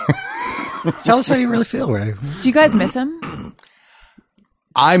 Allison? Tell us how you really feel, Ray. Do you guys miss him?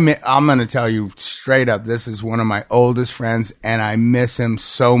 I'm going to tell you straight up, this is one of my oldest friends, and I miss him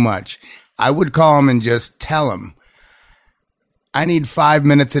so much. I would call him and just tell him, I need 5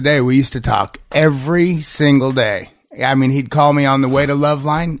 minutes a day. We used to talk every single day. I mean, he'd call me on the way to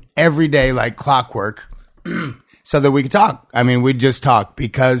Loveline every day like clockwork so that we could talk. I mean, we'd just talk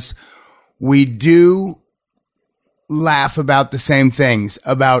because we do laugh about the same things,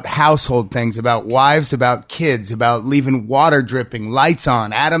 about household things, about wives, about kids, about leaving water dripping, lights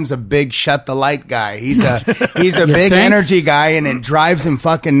on. Adam's a big shut the light guy. He's a big think? energy guy, and it drives him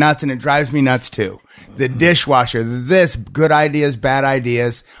fucking nuts, and it drives me nuts too. The dishwasher, this, good ideas, bad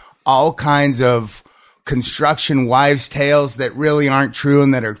ideas, all kinds of construction wives' tales that really aren't true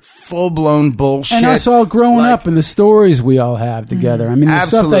and that are full-blown bullshit. And us all growing Like- up and the stories we all have together. I mean, the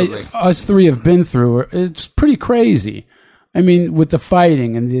Absolutely. stuff that us three have been through, it's pretty crazy. I mean, with the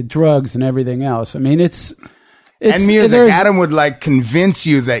fighting and the drugs and everything else. I mean, it's and music. there's- Adam would like convince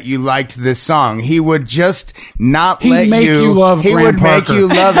you that you liked this song. He would just not He'd let make you love He Graham would make Parker. you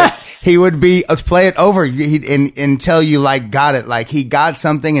love it. He would be play it over until you like got it. Like he got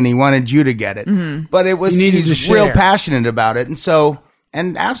something and he wanted you to get it. But it was He needed he's to real share. passionate about it,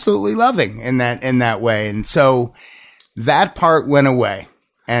 and absolutely loving in that way. And so that part went away.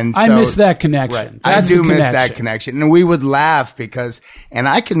 And I so- miss that connection. Right. That's I do the miss that connection. connection. And we would laugh and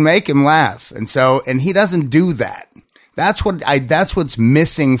I can make him laugh. And he doesn't do that. That's what's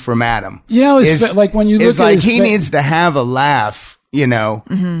missing from Adam. You know, it's like when you look it's at like his he fa- needs to have a laugh,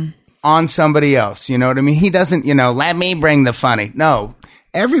 on somebody else. You know what I mean? He doesn't, let me bring the funny. No,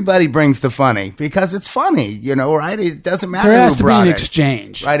 everybody brings the funny because it's funny, right? It doesn't matter There who has to be brought an it.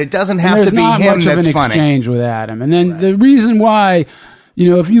 exchange. Right? It doesn't And have there's to be not him much of that's an funny. exchange with Adam. And then the reason why,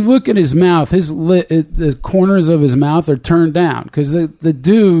 if you look at his mouth, the corners of his mouth are turned down because the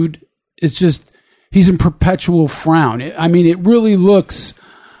dude is just, he's in perpetual frown. I mean, it really looks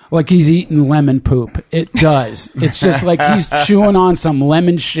like he's eating lemon poop. It does. It's just like he's chewing on some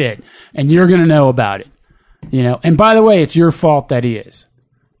lemon shit, and you're going to know about it. And by the way, it's your fault that he is.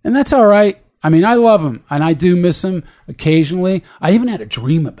 And that's all right. I mean, I love him, and I do miss him occasionally. I even had a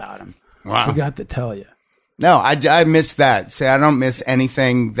dream about him. Wow. Forgot to tell you. No, I miss that. See, I don't miss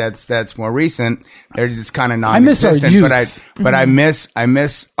anything that's more recent. They're just kind of miss our non-existent. youth. But I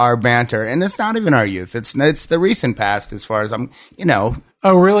miss our banter, and it's not even our youth. It's the recent past, as far as I'm.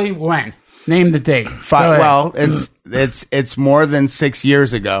 Oh, really? When? Name the date. Go ahead. Well, it's more than 6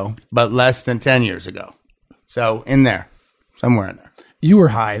 years ago, but less than 10 years ago. So in there, somewhere in there. You were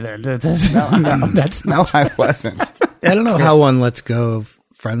high there. That's No, I wasn't. I don't know how one lets go of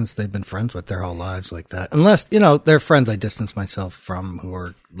friends they've been friends with their whole lives like that. Unless, they're friends I distance myself from who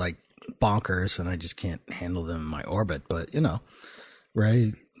are like bonkers and I just can't handle them in my orbit. But,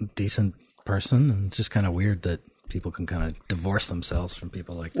 Ray, decent person. And it's just kind of weird that people can kind of divorce themselves from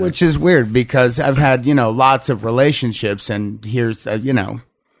people like that. Which is weird because I've had, lots of relationships, and here's,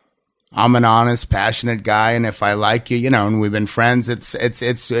 I'm an honest, passionate guy, and if I like you, and we've been friends,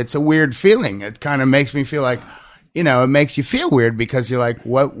 it's a weird feeling. It kind of makes me feel like, it makes you feel weird because you're like,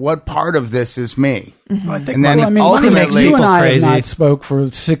 what part of this is me? I think And then Well, I mean, ultimately, you and I crazy. have not spoke for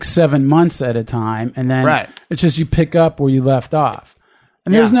 6-7 months at a time, and then Right. it's just you pick up where you left off.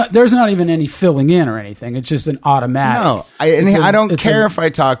 And there's not even any filling in or anything. It's just an automatic. No, I don't care if I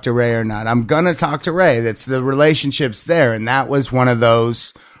talk to Ray or not. I'm gonna talk to Ray. That's the relationship's there, and that was one of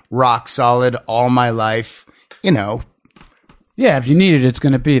those rock solid all my life. Yeah, if you need it, it's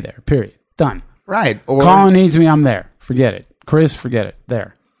going to be there. Period. Done. Right? Or Colin needs me. I'm there. Forget it. Chris, forget it.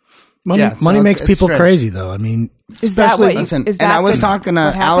 There. Money, Yeah, so money it's- makes it's people strange. crazy, though. I mean, Is that what you, Listen, is that and I was the- talking to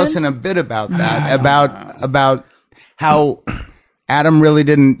what happened? Allison a bit about that, about how Adam really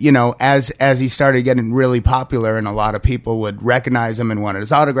didn't, as he started getting really popular, and a lot of people would recognize him and wanted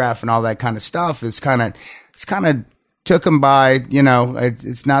his autograph and all that kind of stuff. It's kind of took him by,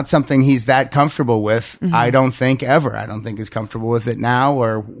 it's not something he's that comfortable with. I don't think ever. I don't think he's comfortable with it now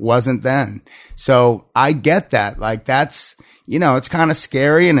or wasn't then. So I get that. Like that's, it's kind of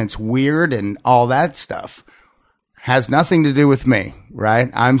scary and it's weird and all that stuff. Has nothing to do with me,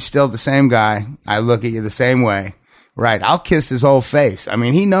 right? I'm still the same guy. I look at you the same way. Right. I'll kiss his whole face. I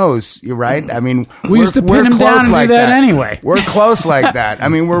mean, he knows. You're right. I mean, We used to pin him down and do that anyway. We're close like that. I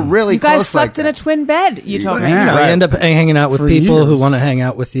mean, we're really You guys close slept like in a that. twin bed, you told me. Yeah. You know, Right. you end up hanging out with For people who years. want to hang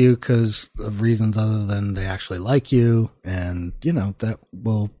out with you because of reasons other than they actually like you. And, you know, that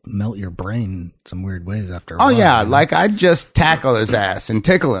will melt your brain in some weird ways after a Oh, while. yeah. you know? Like, I'd just tackle his ass and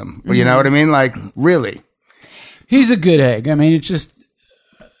tickle him. You know what I mean? Like, really. He's a good egg. I mean, it's just,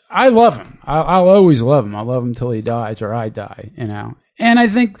 I love him. I'll always love him. I'll love him till he dies or I die, you know. And I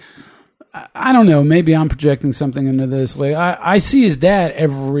think, I don't know, maybe I'm projecting something into this. Like, I see his dad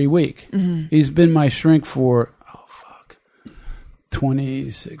every week. He's been my shrink for,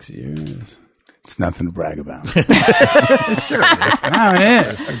 26 years. It's nothing to brag about. Sure it is. No, it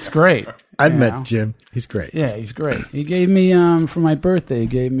is. It's great. I've You met know? Jim. He's great. Yeah, he's great. He gave me, for my birthday, he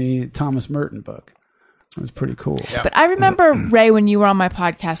gave me Thomas Merton book. It was pretty cool. But I remember, Ray, when you were on my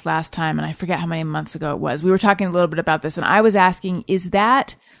podcast last time, and I forget how many months ago it was, we were talking a little bit about this, and I was asking, is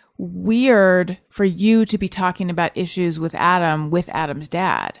that weird for you to be talking about issues with Adam's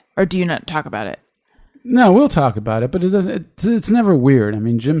dad? Or do you not talk about it? No, we'll talk about it, but it doesn't. It's never weird. I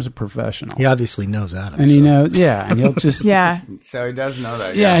mean, Jim's a professional, He obviously knows Adam. and he so- knows. Yeah, and he'll just. Yeah. So he does know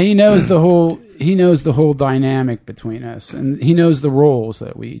that. Yeah, he knows the whole. He knows the whole dynamic between us, and he knows the roles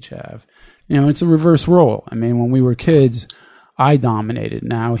that we each have. You know, it's a reverse role. I mean, when we were kids, I dominated.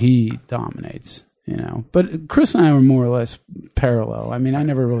 Now he dominates. You know, but Chris and I were more or less parallel. I mean, I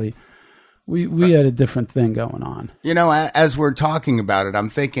never really. We had a different thing going on. You know, as we're talking about it, I'm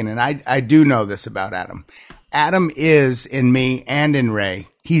thinking, and I do know this about Adam. Adam is, in me and in Ray,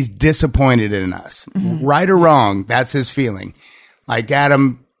 he's disappointed in us. Right or wrong, that's his feeling. Like,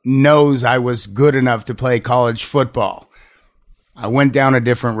 Adam knows I was good enough to play college football. I went down a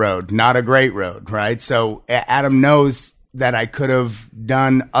different road, not a great road, right? So Adam knows that I could have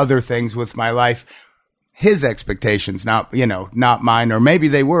done other things with my life. His expectations, not mine, or maybe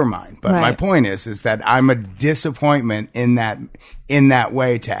they were mine. But my Right. point is that I'm a disappointment in that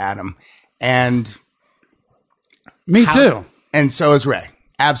way to Adam. And Me too. And so is Ray.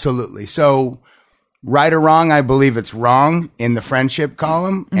 Absolutely. So, right or wrong, I believe it's wrong in the friendship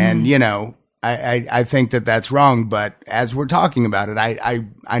column. And, you know, I think that that's wrong. But as we're talking about it,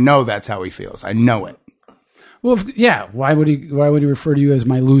 I know that's how he feels. I know it. Well, yeah. Why would he refer to you as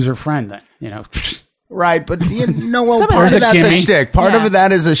my loser friend then? You know. Right, but you know, well, Some of part that's of that's a a gimme. shtick. Part Yeah. of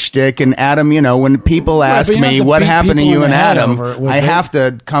that is a shtick. And Adam, you know, when people ask but you don't have me to what beat happened to people you in and the head Adam, over it with I it. have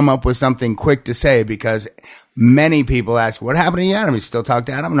to come up with something quick to say because many people ask, "What happened to you, Adam? You still talk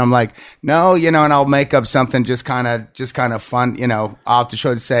to Adam?" And I'm like, "No, you know," and I'll make up something just kind of fun, you know, off the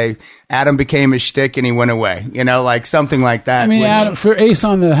show to say Adam became a shtick and he went away, you know, like something like that. I mean, which- Adam, for Ace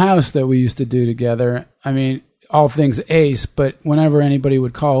on the House that we used to do together, I mean, all things Ace, but whenever anybody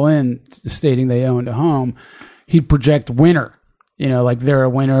would call in stating they owned a home, he'd project winner, you know, like they're a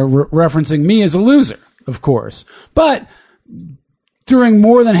winner, referencing me as a loser, of course. But during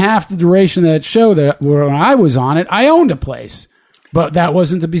more than half the duration of that show that when I was on it, I owned a place. But that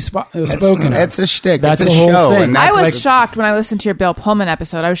wasn't to be spoken of. It's a shtick. That's It's a the whole show, thing. and I that's was like- shocked when I listened to your Bill Pullman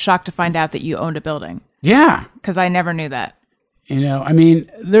episode. I was shocked to find out that you owned a building Yeah. because I never knew that. You know, I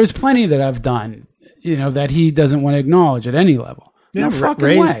mean, there's plenty that I've done, you know, that he doesn't want to acknowledge at any level. No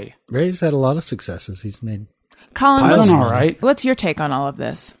fucking way. Ray's had a lot of successes. He's made. Colin, I'm Piles all of right. what's your take on all of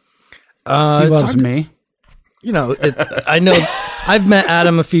this? He It's loves hard to- me. You know, I know I've met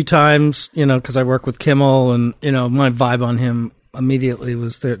Adam a few times, you know, because I work with Kimmel, and, you know, my vibe on him immediately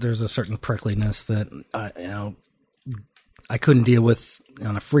was there's a certain prickliness that, I couldn't deal with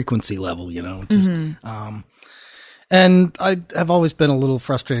on a frequency level, you know. Just, and I have always been a little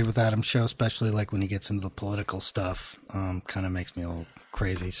frustrated with Adam's show, especially like when he gets into the political stuff, kind of makes me a little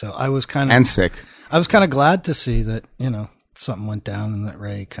crazy. So I was kind of... and sick. I was kind of glad to see that, you know, something went down and that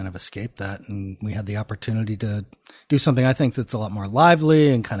Ray kind of escaped that. And we had the opportunity to do something I think that's a lot more lively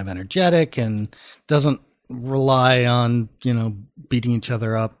and kind of energetic and doesn't rely on, you know, beating each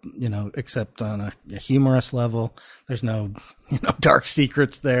other up, you know, except on a humorous level. There's no, you know, dark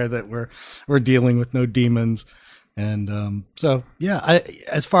secrets there that we're dealing with, no demons. And, so yeah,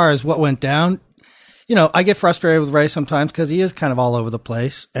 as far as what went down, you know, I get frustrated with Ray sometimes because he is kind of all over the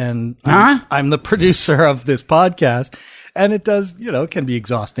place, and I'm the producer of this podcast, and it does, you know, it can be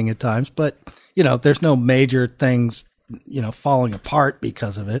exhausting at times, but, you know, there's no major things, you know, falling apart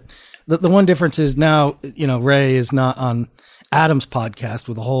because of it. The one difference is now, you know, Ray is not on Adam's podcast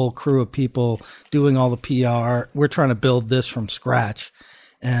with a whole crew of people doing all the PR. We're trying to build this from scratch.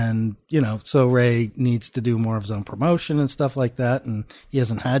 And, you know, so Ray needs to do more of his own promotion and stuff like that, and he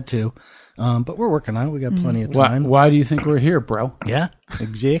hasn't had to. But we're working on it. We got plenty of time. Why do you think we're here, bro? Yeah,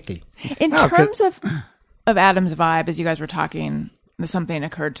 exactly. In terms of of Adam's vibe as you guys were talking, something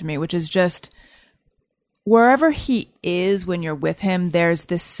occurred to me, which is just wherever he is when you're with him, there's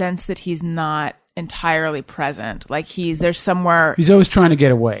this sense that he's not entirely present. Like there's somewhere. He's always trying to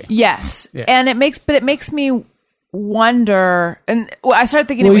get away. Yes. Yeah. And it makes me wonder. And I started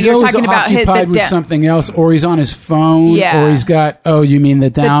thinking Well, when he's you were always talking about occupied with something else, or he's on his phone, Yeah. or he's got, you mean the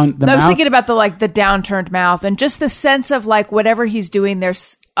I was mouth? thinking about the downturned mouth and just the sense of like whatever he's doing,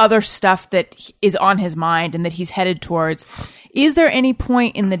 there's other stuff that is on his mind and that he's headed towards. Is there any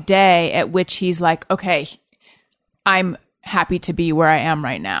point in the day at which he's like, okay, I'm happy to be where I am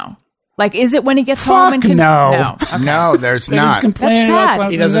right now? Like, is it when he gets home and no. No, okay. No, there's He's not. complaining That's about sad.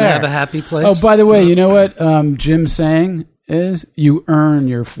 something He doesn't there. have a happy place. Oh, by the way, you know what Jim's saying is you earn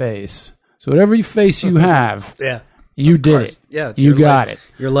your face. So whatever face you have, yeah. you did course. it. Yeah, you your got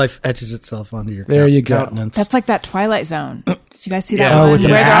life- it. Your life etches itself onto your There you go. countenance. That's like that Twilight Zone. Did you guys see that Yeah. one? with the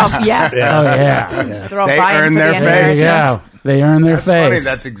Where they're all, masks? yes. Oh, yeah. They're all They vying earn for their the end There of you it. go. They earn their That's face. funny.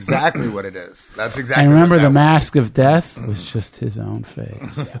 That's exactly what it is. That's exactly. And remember, what that the was. mask of death was just his own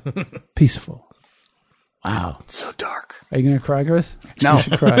face. Peaceful. Wow. so dark. Are you going to cry, Chris? No. You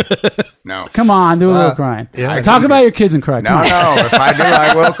should cry. No, Come on, do a little crying. Talk about your kids and cry. Come no, on. no. If I do,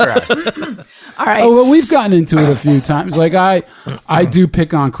 I will cry. All right. Oh, well, we've gotten into it a few times. Like I do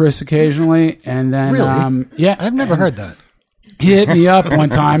pick on Chris occasionally, and then Really? yeah, I've never heard that. he hit me up one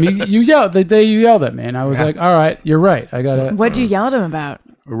time. You yelled the day you yelled at me, and I was like, "All right, you're right. I gotta." What'd you yell at him about?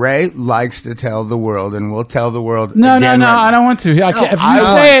 Ray likes to tell the world, and we'll tell the world. No, again no, right- I don't want to. I can't, if you I say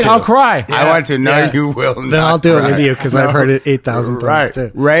want it, to. I'll cry. I want to. No, Yeah. you will not. Then I'll do it with cry. you because I've heard it 8,000 times Right.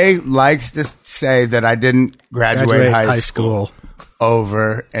 too. Ray likes to say that I didn't graduate high school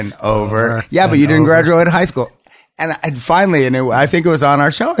over and over. Yeah, but and you didn't over. graduate high school. And finally, I think it was on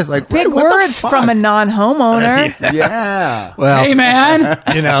our show. I was like, Big Ray, what the words fuck? from a non-homeowner. Yeah. Well, Hey, man.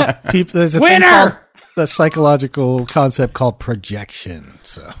 you know, there's a thing Winner! called the psychological concept called projection.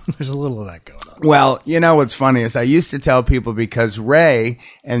 So there's a little of that going on. Well, you know what's funny is I used to tell people because Ray,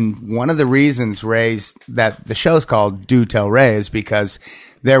 and one of the reasons that the show's called Do Tell Ray is because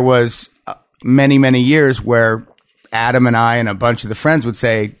there was many, many years where Adam and I and a bunch of the friends would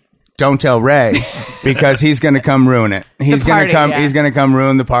say, don't tell Ray because he's going to come ruin it. He's going party, to come. yeah. He's going to come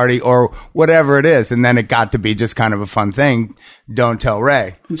ruin the party or whatever it is. And then it got to be just kind of a fun thing. Don't tell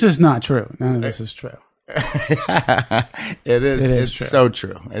Ray. It's just not true. None of this is true. It is. It is It's true. so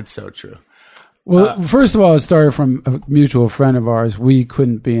true. It's so true. Well, first of all, it started from a mutual friend of ours. We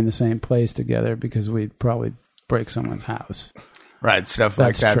couldn't be in the same place together because we'd probably break someone's house. Right, stuff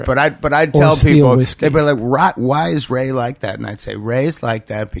like That's that. true. But I'd Or tell steal people, whiskey. they'd be like, why is Ray like that? And I'd say, Ray's like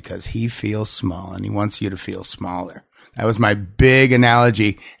that because he feels small and he wants you to feel smaller. That was my big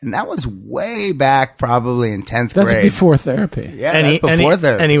analogy. And that was way back probably in 10th That's grade. before therapy. Yeah, And that's before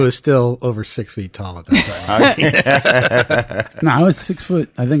there. and he was still over 6 feet tall at that time. No, I was 6 foot,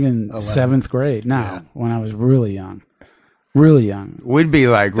 I think in 7th grade. No, when I was really young. Really young. We'd be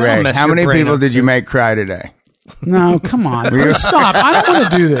like, That'll Ray, mess how your many brain people up, did you too. make cry today? No, come on. Stop. I don't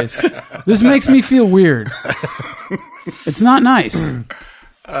want to do this. This makes me feel weird. It's not nice.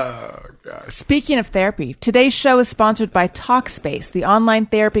 Speaking of therapy, today's show is sponsored by Talkspace, the online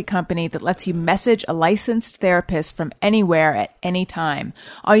therapy company that lets you message a licensed therapist from anywhere at any time.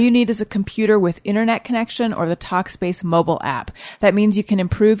 All you need is a computer with internet connection or the Talkspace mobile app. That means you can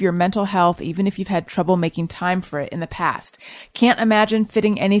improve your mental health even if you've had trouble making time for it in the past. Can't imagine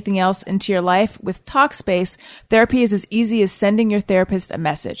fitting anything else into your life? With Talkspace, therapy is as easy as sending your therapist a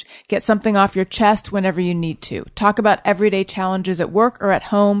message. Get something off your chest whenever you need to. Talk about everyday challenges at work or at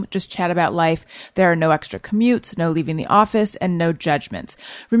home. Just chat about life. There are no extra commutes, no leaving the office, and no judgments.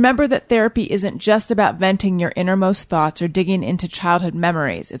 Remember that therapy isn't just about venting your innermost thoughts or digging into childhood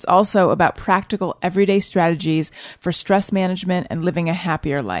memories. It's also about practical everyday strategies for stress management and living a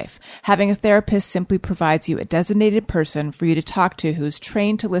happier life. Having a therapist simply provides you a designated person for you to talk to who's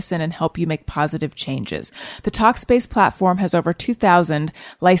trained to listen and help you make positive changes. The Talkspace platform has over 2,000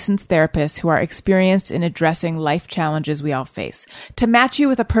 licensed therapists who are experienced in addressing life challenges we all face. To match you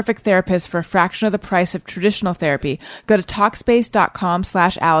with a perfect therapist for a fraction of the price of traditional therapy, go to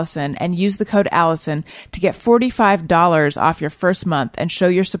Talkspace.com/Allison and use the code Allison to get $45 off your first month and show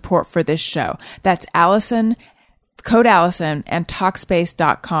your support for this show. That's Allison, code Allison, and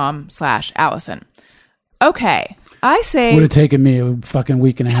Talkspace.com/Allison. Okay. I say Would have taken me a fucking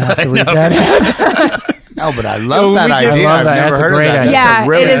week and a half to read that. No, but I love that I idea. love I've that. never That's a heard of great that. idea. That's yeah,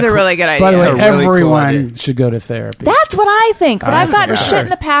 really it is a cool- really good idea. By the way, That's a really cool everyone idea. should go to therapy. That's what I think. But I've gotten for shit in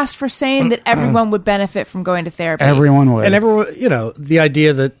the past for saying that everyone would benefit from going to therapy. Everyone would. And everyone, you know, the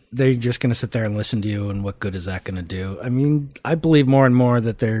idea that they're just going to sit there and listen to you and what good is that going to do? I mean, I believe more and more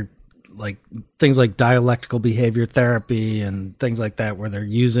that they're like things like dialectical behavior therapy and things like that, where they're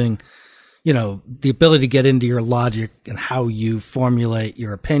using, the ability to get into your logic and how you formulate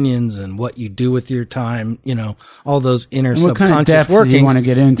your opinions and what you do with your time, all those inner And what subconscious kind of depth do workings. you want to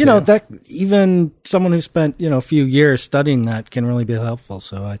get into? That even someone who spent, a few years studying that can really be helpful.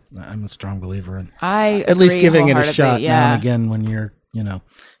 So I'm a strong believer in I at least agree giving it a wholeheartedly, shot yeah. now and again when you're,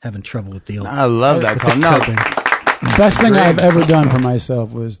 having trouble with the old. I love that. Colin. No, coping. The best thing I've ever done for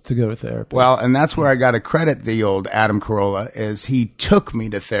myself was to go to therapy. well, and that's where I got to credit the old Adam Carolla, is he took me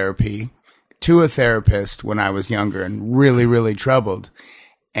to therapy, to a therapist when I was younger and really, really troubled.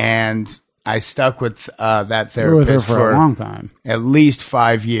 And I stuck with that you were with her therapist for a long time. at least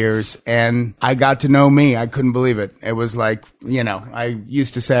 5 years, and I got to know me. I couldn't believe it. It was like, I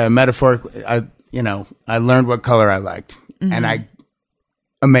used to say metaphorically, I learned what color I liked, and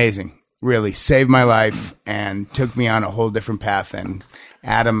amazing, really saved my life and took me on a whole different path. And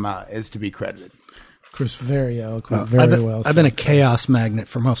Adam is to be credited. Chris, very eloquent, I've very been, well. I've been a chaos magnet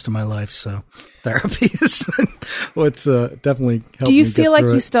for most of my life, so therapy has been what's definitely helped Do you me get feel like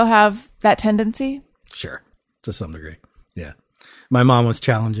through you it. still have that tendency? Sure, to some degree. Yeah, my mom was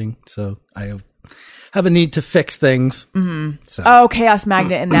challenging, so I have a need to fix things. Mm-hmm. So. Oh, chaos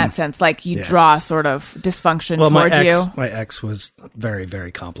magnet in that sense, like you draw sort of dysfunction towards you. My ex was very,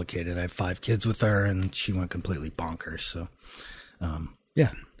 very complicated. I have 5 kids with her, and she went completely bonkers. So, it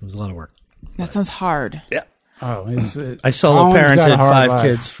was a lot of work. That sounds hard. Yeah, Oh, I solo Colin's got a parented hard 5 life.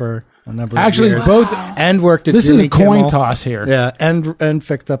 kids for a number of Actually, years. both. And worked at This Jimmy is a coin Kimmel. toss here. Yeah, and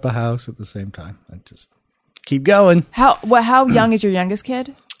fixed up a house at the same time. I just keep going. How young is your youngest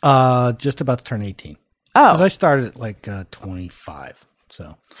kid? Just about to turn 18. Because Oh, I started at like 25.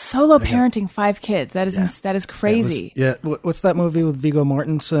 So solo parenting 5 kids. That is that is crazy. What's that movie with Viggo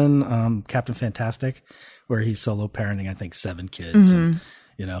Mortensen, Captain Fantastic, where he's solo parenting, I think 7 kids. And,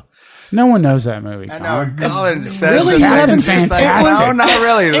 No one knows that movie. I Colin. know. Colin says Really? it You like haven't it's just seen like, Fantastic? no, not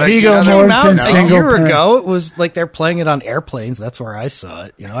really. Like, Viggo just- Mortensen Out a single year parent. ago, it was like they're playing it on airplanes. That's where I saw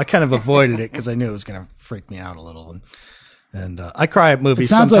it. I kind of avoided it because I knew it was going to freak me out a little. And I cry at movies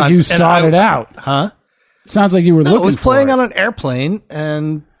It sounds sometimes. like you and sought it out. Huh? It sounds like you were No, looking it was for playing it. on an airplane,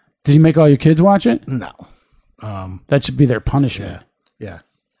 and Did you make all your kids watch it? no. That should be their punishment. Yeah.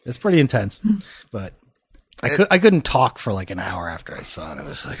 It's pretty intense. But I couldn't talk for like an hour after I saw it. I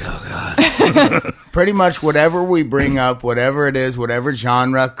was like, oh, God. Pretty much whatever we bring up, whatever it is, whatever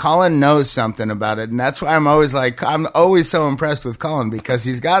genre, Colin knows something about it. And that's why I'm always so impressed with Colin, because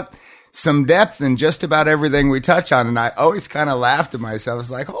he's got some depth in just about everything we touch on. And I always kind of laughed to myself. I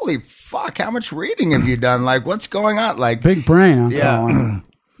was like, holy fuck, how much reading have you done? Like, what's going on? Like, Big brain, huh, Yeah. Colin?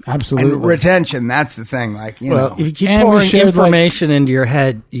 Absolutely. and retention, that's the thing. Like, Well, if you keep And we pouring shared, information into your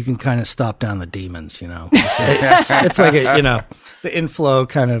head, you can kind of stop down the demons, It's like, the inflow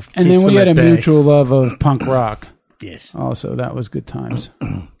kind of and keeps then we them had a at bay. mutual love of punk rock. Yes. Also, that was good times.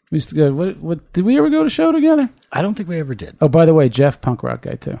 We used to go. What did we ever go to show together? I don't think we ever did. Oh, by the way, Jeff, punk rock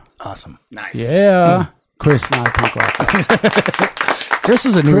guy too. Awesome. nice. Yeah, Chris, not a punk rock guy. Chris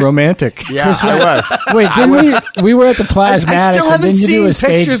is a new romantic. Yeah, I was. Wait, didn't we were at the Plasmatics? I still and haven't didn't you do seen a stage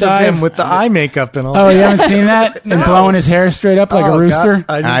pictures of dive? him with the eye makeup and all. Oh, you haven't seen that? And blowing his hair straight up like Oh, a rooster.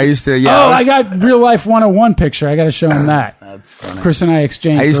 God. I used to, I got real life 101 picture. I got to show him that. That's funny. Chris and I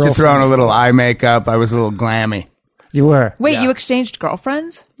exchanged. I used to throw on a girlfriends. little eye makeup. I was a little glammy. You were. Wait, you exchanged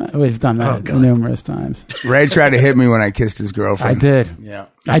girlfriends? We've done that numerous times. Ray tried to hit me when I kissed his girlfriend. I did. Yeah.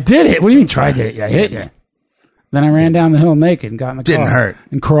 I did it. What do you mean tried to hit you? I hit you. Then I ran down the hill naked and got in the car. Didn't hurt.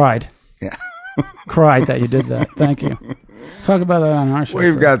 And cried. Yeah. Cried that you did that. Thank you. Talk about that on our show.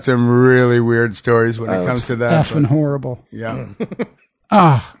 We've got some really weird stories when it comes It's to that. effing horrible. Yeah.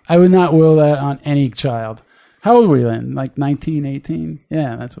 I would not will that on any child. How old were you then? Like 19, 18?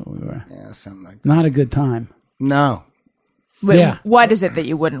 Yeah, that's what we were. Yeah, something like that. Not a good time. No. Wait, Yeah. What is it that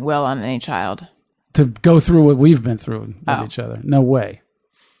you wouldn't will on any child? To go through what we've been through with Oh. each other. No way.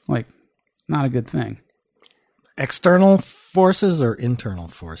 Like, not a good thing. External forces or internal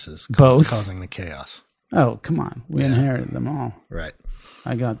forces Both. causing the chaos. Oh, come on. We inherited them all. Right.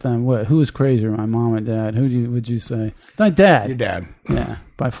 I got them. What? Who was crazier, my mom or dad? Would you say? My dad. Your dad. Yeah,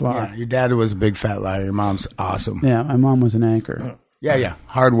 by far. Yeah, your dad was a big fat liar. Your mom's awesome. Yeah, my mom was an anchor. Yeah. She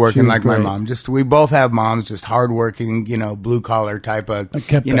Hardworking was like my great. mom. We both have moms, just hardworking, blue collar type of, I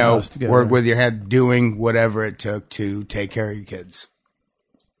kept the house together. work with your head, doing whatever it took to take care of your kids.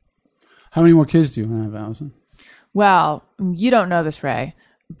 How many more kids do you have, Allison? Well, you don't know this, Ray,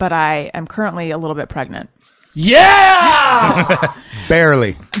 but I am currently a little bit pregnant.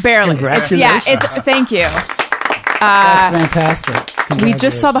 Barely. Barely. Congratulations. Thank you. That's fantastic. We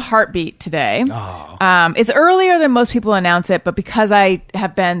just saw the heartbeat today. Oh. It's earlier than most people announce it, but because I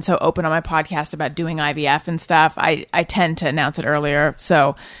have been so open on my podcast about doing IVF and stuff, I tend to announce it earlier.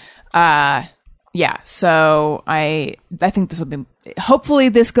 So, so I think this will be, hopefully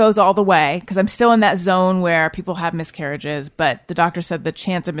this goes all the way, because I'm still in that zone where people have miscarriages, but the doctor said the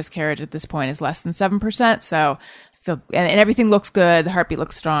chance of miscarriage at this point is less than 7%. So I feel, and everything looks good. The heartbeat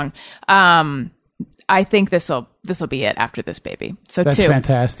looks strong. I think this will be it after this baby. So That's 2.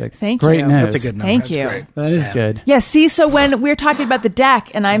 Fantastic. Thank Great you. news. That's a good number. Thank That's you. great. That is good. Yeah, see, so when we're talking about the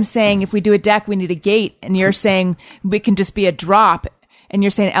deck, and I'm saying if we do a deck, we need a gate, and you're saying we can just be a drop, and you're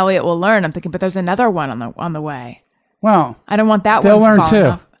saying Elliot will learn. I'm thinking, but there's another one on the way. Well, I don't want that they'll one learn falling too.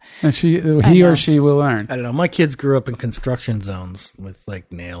 off. And he know. or she will learn. I don't know. My kids grew up in construction zones with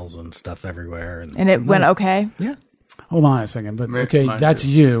like nails and stuff everywhere. And it went okay? Yeah. Hold on a second. But okay, Mine that's too.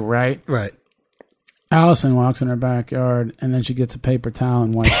 you, right? Right. Allison walks in her backyard, and then she gets a paper towel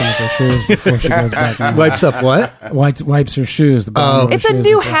and wipes off her shoes before she goes back in. Wipes up what? Wipes her shoes. The bottom of her It's a shoes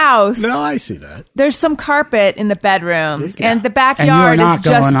new before- house. No, I see that. There's some carpet in the bedrooms, and the And you are backyard is not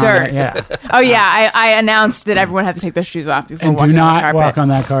just going on dirt. that, yeah. Oh, yeah, I announced that everyone had to take their shoes off before And do walking on the not carpet. walk on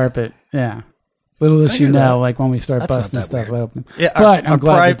that carpet. Yeah. Little as you hear know, that. like when we start That's not busting that stuff weird. open. Yeah, but I'm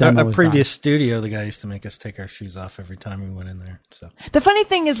glad the demo our was previous studio, the guy used to make us take our shoes off every time we went in there. So The funny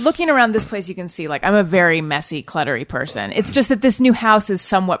thing is, looking around this place, you can see, like, I'm a very messy, cluttery person. It's just that this new house is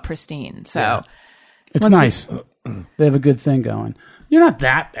somewhat pristine. So done. It's once we- nice. They have a good thing going. You're not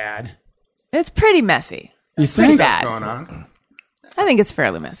that bad. it's pretty messy. You It's pretty think? bad. Going on. I think it's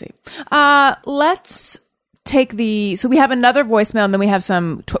fairly messy. Let's take so we have another voicemail, and then we have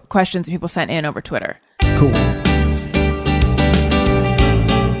some questions people sent in over Twitter. Cool.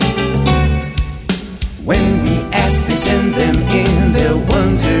 When we ask, they send them in. They're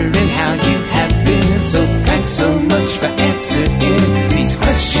wondering how you have been. So thanks so much for answering these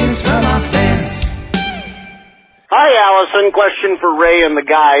questions from our fans. Hi, Allison. Question for Ray and the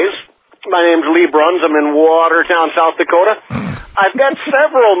guys. My name's Lee Bruns. I'm in Watertown, South Dakota. I've got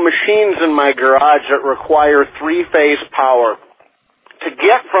several machines in my garage that require three-phase power. To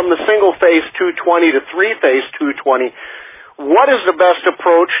get from the single-phase 220 to three-phase 220, what is the best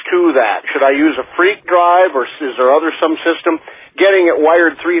approach to that? Should I use a freak drive, or is there some system? Getting it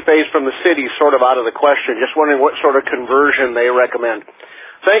wired three-phase from the city is sort of out of the question. Just wondering what sort of conversion they recommend.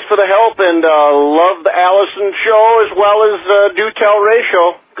 Thanks for the help, and love the Allison show as well as Do Tell Ray show.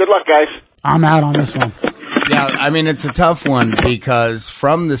 Good luck, guys. I'm out on this one. Yeah, I mean, it's a tough one because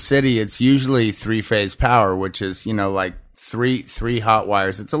from the city, it's usually three-phase power, which is, like three hot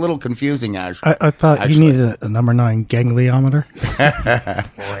wires. It's a little confusing, actually. I thought actually. you needed a number 9 gangliometer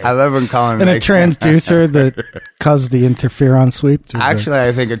I love when Colin and a makes transducer that causes the interferon sweep. through the- Actually,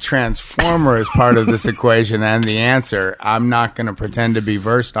 I think a transformer is part of this equation and the answer. I'm not going to pretend to be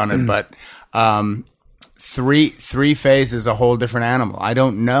versed on it, but three phase is a whole different animal. I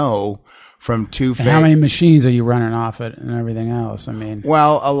don't know from two phase. And how many machines are you running off it and everything else? I mean,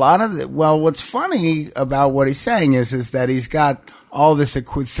 Well, a lot of what's funny about what he's saying is that he's got all this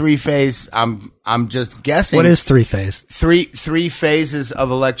three phase. I'm just guessing. what is three-phase? three phases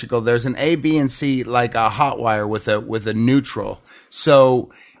of electrical? There's an A, B, and C, like a hot wire with a neutral.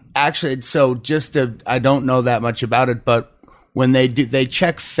 So actually, I don't know that much about it, but when they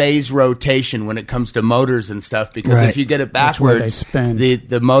check phase rotation when it comes to motors and stuff, because Right. if you get it That's where they backwards, spin.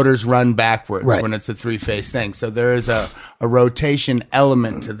 the motors run backwards Right. when it's a three-phase thing. So there is a rotation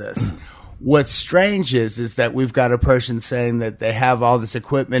element to this. What's strange is that we've got a person saying that they have all this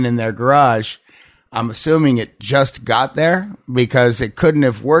equipment in their garage. I'm assuming it just got there because it couldn't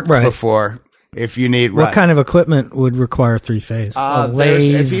have worked Right. before. If you need What kind of equipment would require three-phase?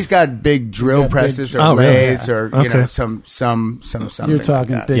 lathe. if he's got big drill got big- presses or Oh, really? lathes or Okay. some something. you're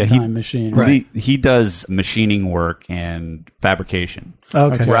talking like that. big Yeah, time machine. Right. He does machining work and fabrication.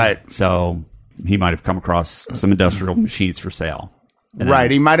 Okay. Right. So he might have come across some industrial machines for sale. And then-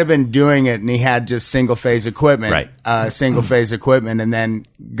 Right. He might have been doing it and he had just single phase equipment. Right. Single phase equipment and then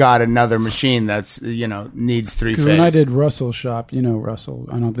got another machine that's, needs three phase. Because when I did Russell's shop, Russell,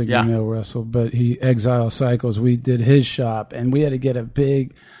 I don't think Yeah. you know Russell, but he Exile Cycles. We did his shop, and we had to get a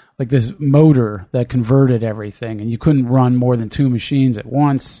big, like this motor that converted everything, and you couldn't run more than 2 machines at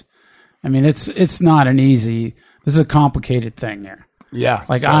once. I mean, it's not an easy. This is a complicated thing there. Yeah.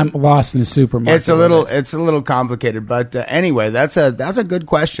 Like So I'm lost in the supermarket. it's a little complicated, but anyway, that's a good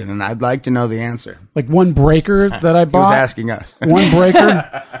question and I'd like to know the answer. like one breaker that I He was bought. asking us.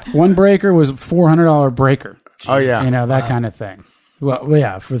 One breaker was a $400 breaker. Oh yeah. That kind of thing. Well,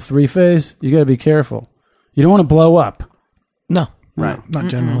 yeah, for 3-phase, you got to be careful. You don't want to blow up. No. Right. Not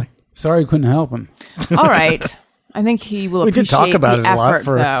generally. Sorry, couldn't help him. All right. I think he will We did appreciate talk about the it a lot effort,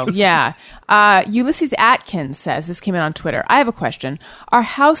 for- though. Yeah. Ulysses Atkins says, this came in on Twitter. I have a question. Our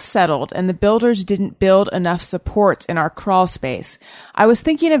house settled and the builders didn't build enough supports in our crawl space. I was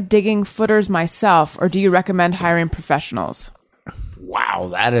thinking of digging footers myself, or do you recommend hiring professionals? Wow,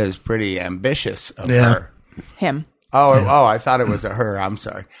 that is pretty ambitious of Yeah. her. Him. Oh, I thought it was a her. I'm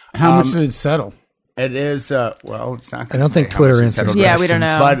sorry. How much did it settle? It is, well, it's not. I don't think Twitter answers Yeah, we don't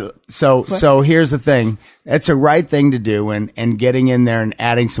know. But so here's the thing. It's a right thing to do, and getting in there and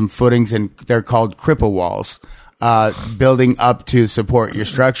adding some footings, and they're called cripple walls, building up to support your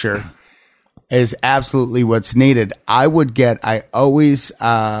structure is absolutely what's needed. I always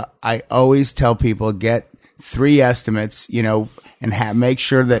tell people, get 3 estimates, and make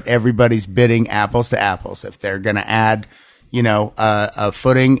sure that everybody's bidding apples to apples. If they're going to add, a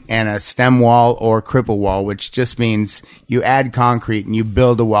footing and a stem wall or cripple wall, which just means you add concrete and you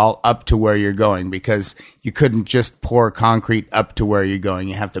build a wall up to where you're going, because you couldn't just pour concrete up to where you're going.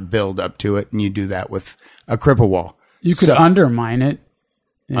 You have to build up to it, and you do that with a cripple wall. You could undermine it.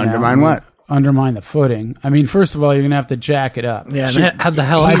 Undermine what? Undermine the footing. I mean, first of all, you're going to have to jack it up. Yeah, and have the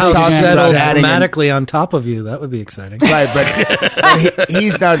house He's talking settle about adding automatically on top of you. That would be exciting. Right, but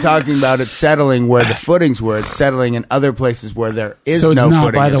he's not talking about it settling where the footings were. It's settling in other places where there is So it's no not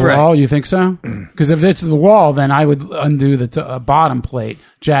footing. by the Right. wall, you think so? Because if it's the wall, then I would undo the bottom plate,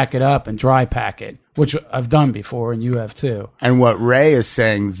 jack it up, and dry pack it, which I've done before, and you have too. And what Ray is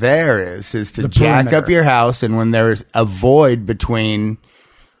saying there is to The jack perimeter. up your house, and when there's a void between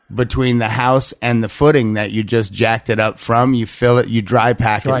the house and the footing that you just jacked it up from, you fill it, you dry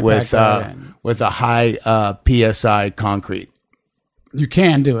pack Dry it with pack that in. with a high PSI concrete. You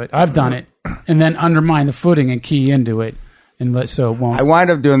can do it. I've done it. And then undermine the footing and key into it, and so it won't. I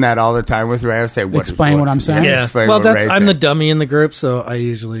wind up doing that all the time with Ray. I say, Explain what I'm saying? Yeah. Explain Well, what Ray's I'm the saying. dummy in the group, so I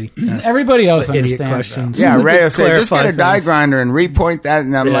usually ask Everybody else the idiot understands questions. that. Yeah, Ray will say, just Clarify get a die things. grinder and repoint that.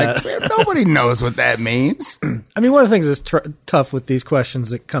 And I'm Yeah. like, "Man, nobody knows what that means. I mean, one of the things that's tough with these questions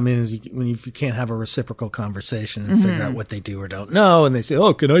that come in is when you can't have a reciprocal conversation and figure out what they do or don't know, and they say,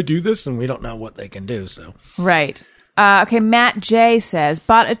 "Oh, can I do this?" and we don't know what they can do. So Right. Okay, Matt J says,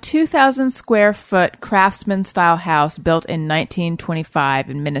 bought a 2,000 square foot craftsman style house built in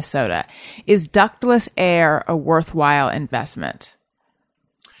 1925 in Minnesota. Is ductless air a worthwhile investment?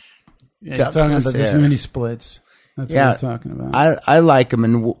 Yeah, he's talking about Ductless this air. mini splits. That's what he's talking about. I like them,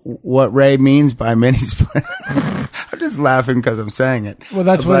 and what Ray means by mini split. I'm just laughing because I'm saying it. Well,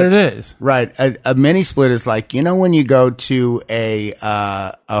 that's what it is. Right. A mini split is like, when you go to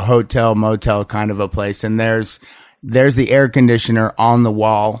a hotel, motel kind of a place, and there's the air conditioner on the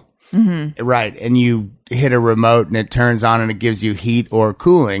wall. Mm-hmm. Right. And you hit a remote and it turns on and it gives you heat or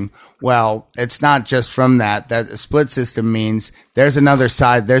cooling. Well, it's not just from that. That a split system means there's another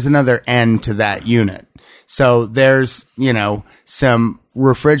side, there's another end to that unit. So there's, some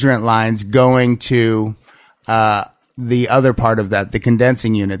refrigerant lines going to, the other part of that, the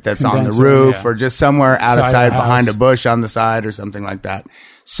condensing unit that's on the Condenser, roof yeah. or just somewhere Side of outside the behind a house. bush on the side or something like that.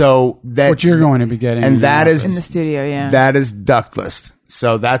 So that What you're going to be getting. and that is In the studio, yeah. that is ductless.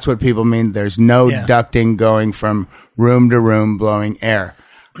 So that's what people mean. There's no Yeah. ducting going from room to room blowing air.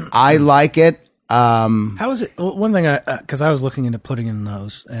 I like it. how is it? One thing, because I was looking into putting in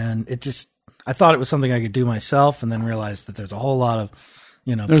those, and I thought it was something I could do myself, and then realized that there's a whole lot of,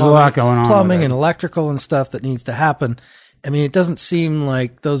 There's a lot going on plumbing with it. and electrical and stuff that needs to happen. I mean, it doesn't seem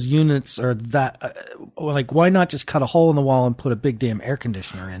like those units are that. Why not just cut a hole in the wall and put a big damn air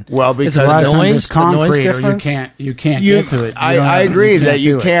conditioner in? Well, Is because it a lot of times noise, it's the noise concrete, or you difference? can't get to it. I agree that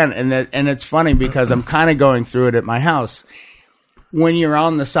you do it. can, and it's funny because I'm kind of going through it at my house. When you're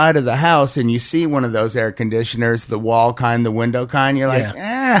on the side of the house and you see one of those air conditioners, the wall kind, the window kind, you're like,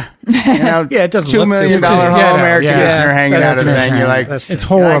 Yeah, it doesn't $2 look million too- It's just home ghetto, air yeah. conditioner Yeah, hanging that's out of the thing. You're like, That's It's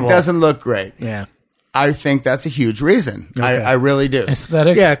true. horrible. That doesn't look great. Yeah. I think that's a huge reason. Okay. I really do.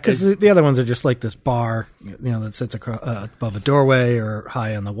 Aesthetics. Yeah, because the other ones are just like this bar, that sits above a doorway or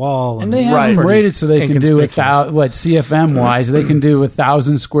high on the wall, And they have Right. them rated so they can do Inconspicuous. CFM wise, they can do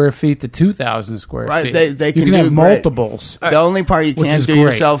 1,000 square feet to 2,000 square Right, feet. they you can can do have great. multiples. The only part you Which can't is do great.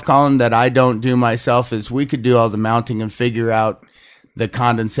 yourself, Colin, that I don't do myself is we could do all the mounting and figure out the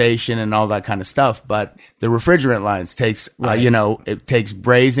condensation and all that kind of stuff. But the refrigerant lines takes, it takes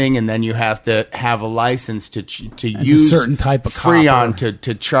brazing, and then you have to have a license to use certain type of Freon copper.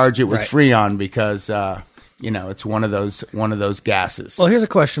 to charge it with Right. Freon because, it's one of those gases. Well, here's a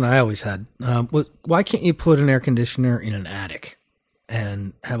question I always had: why can't you put an air conditioner in an attic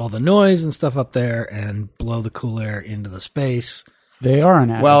and have all the noise and stuff up there and blow the cool air into the space? They are an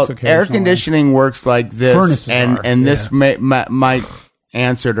attic. Well, air conditioning works like this, Furnaces and are, this might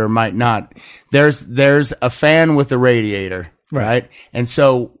answered or might not. There's a fan with a radiator, right? And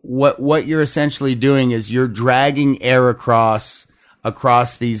so what you're essentially doing is you're dragging air across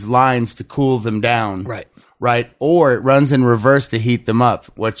these lines to cool them down. Right. Or it runs in reverse to heat them up,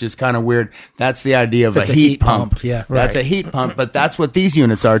 which is kind of weird. That's the idea of a heat pump. Yeah. That's a heat pump, but that's what these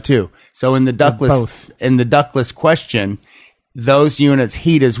units are too. So in the ductless question, those units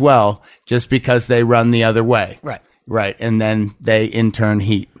heat as well, just because they run the other way. Right. And then they in turn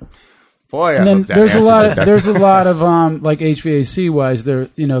heat. Boy, and then there's a lot of like HVAC wise, there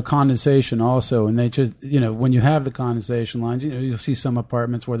condensation also, and they just when you have the condensation lines, you'll see some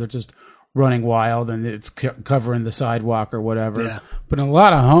apartments where they're just running wild and it's covering the sidewalk or whatever. Yeah. But in a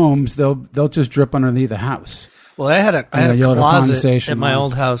lot of homes, they'll just drip underneath the house. Well, I had a closet at my line.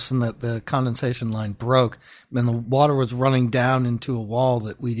 old house, and the condensation line broke, and the water was running down into a wall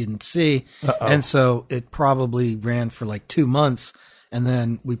that we didn't see, and so it probably ran for like 2 months. And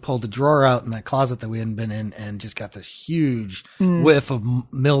then we pulled a drawer out in that closet that we hadn't been in and just got this huge whiff of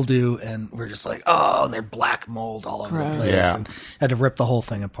mildew. And we're just like, oh, and they're black mold all over the place. Yeah. And had to rip the whole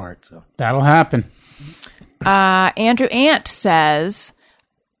thing apart. So That'll happen. Andrew Ant says,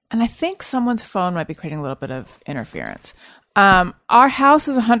 and I think someone's phone might be creating a little bit of interference. Our house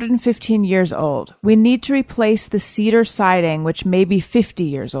is 115 years old. We need to replace the cedar siding, which may be 50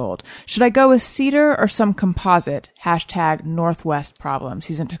 years old. Should I go with cedar or some composite? # Northwest problems.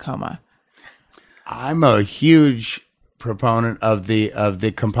 He's in Tacoma. I'm a huge proponent of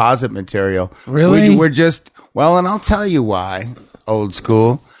the composite material. Really? We're just, and I'll tell you why, old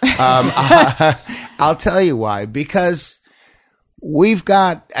school. I'll tell you why, because we've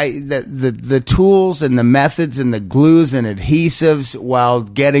got the tools and the methods and the glues and adhesives while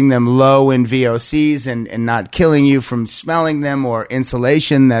getting them low in VOCs and not killing you from smelling them, or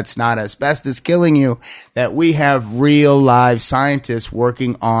insulation that's not asbestos killing you, that we have real live scientists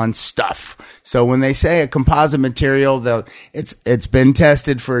working on stuff. So when they say a composite material, it's been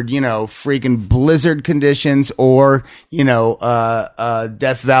tested for, freaking blizzard conditions or,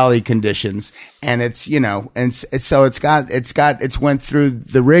 Death Valley conditions. And it's, so it's went through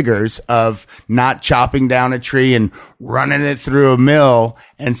the rigors of not chopping down a tree and running it through a mill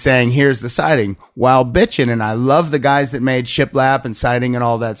and saying, here's the siding, while bitching. And I love the guys that made shiplap and siding and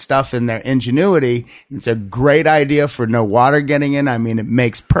all that stuff and their ingenuity. It's a great idea for no water getting in. I mean, it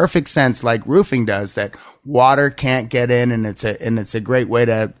makes perfect sense, like roofing does, that water can't get in, and it's a great way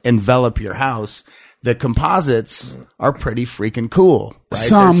to envelop your house. The composites are pretty freaking cool,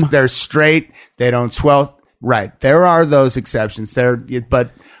 right? They're straight. They don't swell. Right. There are those exceptions there, but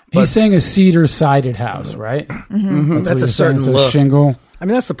he's saying a cedar sided house, right? Mm-hmm. That's a certain look. Shingle. I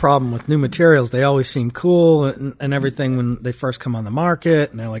mean, that's the problem with new materials. They always seem cool and everything when they first come on the market,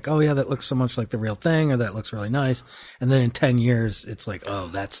 and they're like, oh yeah, that looks so much like the real thing, or that looks really nice. And then in 10 years, it's like, oh,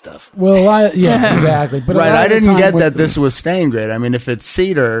 that stuff. Well, exactly. But right, I didn't get that this was stain grit. I mean, if it's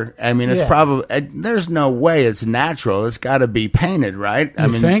cedar, I mean, it's probably, there's no way it's natural. It's got to be painted, right? I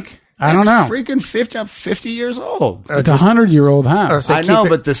think? I don't know. It's freaking 50 years old. It's a 100-year-old house. I know,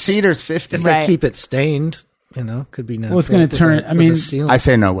 but the cedar's 50. If they keep it stained, could be natural. Well, it's going to turn. I mean, I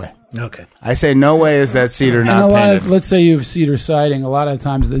say no way. Okay. I say no way is that cedar not painted. Let's say you have cedar siding. A lot of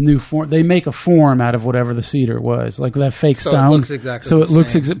times, the new form, they make a form out of whatever the cedar was, like that fake stone. So it looks exactly. So it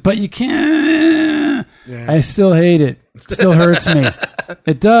looks but you can't. Yeah. I still hate it. It still hurts me.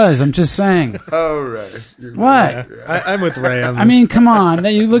 It does. I'm just saying. Oh, right. What? Yeah, I'm with Ray on this. I mean, come on.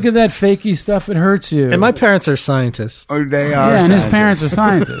 You look at that fakey stuff, it hurts you. And my parents are scientists. Oh, they are. Yeah, and his parents are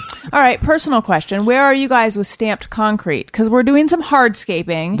scientists. All right, personal question. Where are you guys with stamped concrete? Because we're doing some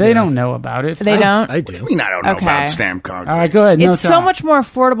hardscaping. They don't know about it. They don't? I do. I mean, I don't know about stamped concrete. All right, go ahead. It's so much more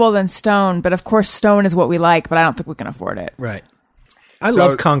affordable than stone, but of course stone is what we like, but I don't think we can afford it. Right. I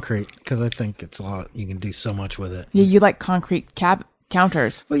love concrete because I think it's a lot. You can do so much with it. Yeah, you like concrete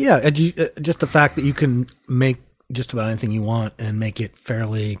counters. Well, yeah, just the fact that you can make just about anything you want and make it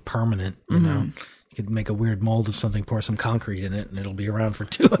fairly permanent. You know, you could make a weird mold of something, pour some concrete in it, and it'll be around for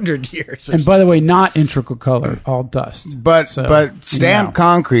 200 years. And by the way, not integral color, all dust. But stamped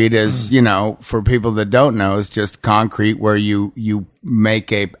concrete is, for people that don't know, is just concrete where you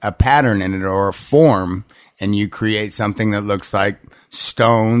make a pattern in it or a form, and you create something that looks like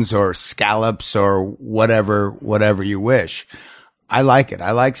stones or scallops or whatever you wish. I like it.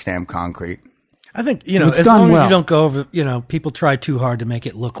 I like stamped concrete. I think, as long as you don't go over, people try too hard to make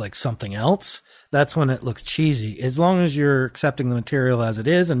it look like something else. That's when it looks cheesy. As long as you're accepting the material as it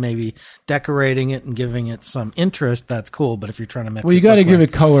is and maybe decorating it and giving it some interest, that's cool. But if you're trying to make you got to give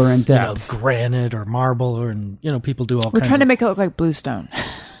it color and depth. Granite or marble people do all kinds of... We're trying to make it look like bluestone.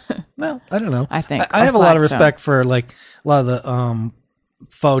 Well, I don't know. I think. I have a lot of respect for like a lot of the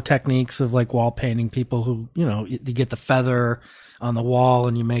faux techniques of like wall painting. People who, you know, you get the feather on the wall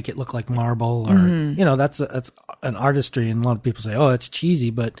and you make it look like marble, or you know, that's an artistry. And a lot of people say, "Oh, that's cheesy,"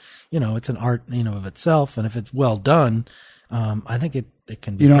 but you know, it's an art, you know, of itself. And if it's well done, I think it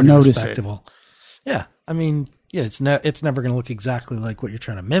can be pretty respectable. Yeah, I mean, yeah, it's never going to look exactly like what you're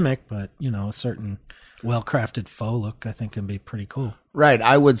trying to mimic, but you know, a certain well-crafted faux look, I think, can be pretty cool. Right.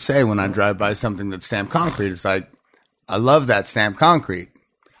 I would say when I drive by something that's stamped concrete, it's like, I love that stamped concrete.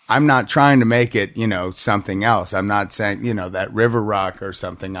 I'm not trying to make it, you know, something else. I'm not saying, you know, that river rock or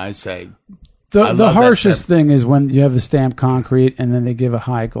something. I say the harshest thing is when you have the stamped concrete and then they give a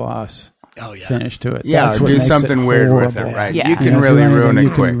high gloss finish to it. Yeah, That's or what do makes something it weird horrible. with it, right? Yeah. You can really ruin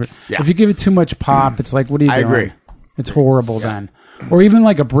it quick. If you give it too much pop, it's like, what are you doing? I agree. It's horrible then. Or even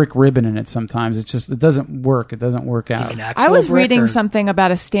like a brick ribbon in it sometimes. It doesn't work. It doesn't work out. I was reading something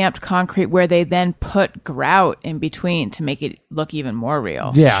about a stamped concrete where they then put grout in between to make it look even more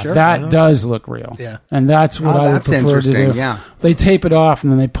real. Yeah, that does look real. Yeah. And that's what I would that's prefer to interesting, do. yeah. They tape it off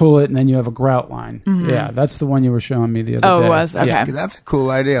and then they pull it and then you have a grout line. Yeah, that's the one you were showing me the other day. Oh, it was? Okay. That's a cool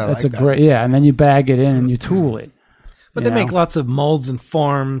idea. That's great, and then you bag it in and you tool it. But they make lots of molds and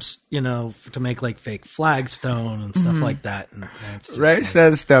forms, you know, to make like fake flagstone and stuff like that. And it's just Ray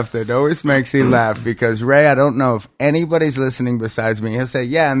says stuff that always makes me laugh because Ray, I don't know if anybody's listening besides me. He'll say,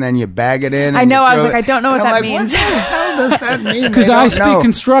 "Yeah," and then you bag it in. I and know. you I was throw like, it. I don't know what And I'm that like, means. What the hell does that mean? Because They I don't speak know.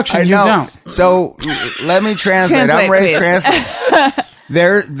 construction, I you know. don't. So let me translate. I'm Ray's Please. translator.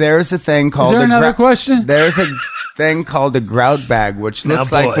 There's a thing called. Is there another question? There's a thing called a grout bag, which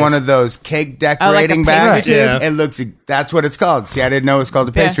looks like boys. one of those cake decorating pastry bags. tube? Yeah. It looks. That's what it's called. See, I didn't know it was called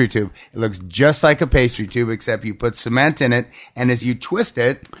a pastry tube. It looks just like a pastry tube, except you put cement in it, and as you twist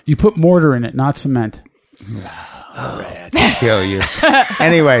it, You put mortar in it, not cement. kill you.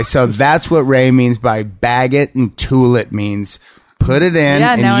 Anyway, so that's what Ray means by bag it and tool it means. Put it in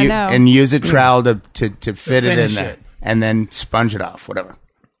Yeah, now I and, know. and use a trowel to fit it in finish there. it. And then sponge it off, whatever.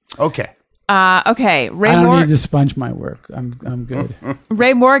 Okay. Okay. I don't need to sponge my work. I'm good.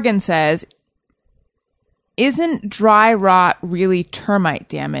 Ray Morgan says, isn't dry rot really termite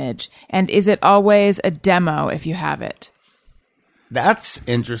damage? And is it always a demo if you have it? That's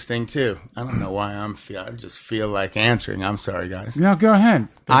interesting, too. I don't know why I just feel like answering. I'm sorry, guys. No, go ahead.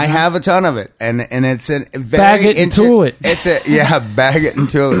 I have a ton of it, and it's a very Bag it and tool it. It's bag it and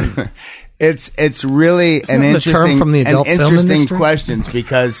tool it. It's really an that the term interesting from the adult film industry? questions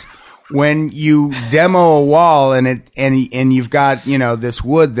because when you demo a wall and you've got, you know, this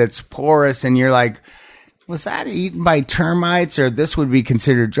wood that's porous and you're like, was that eaten by termites or this would be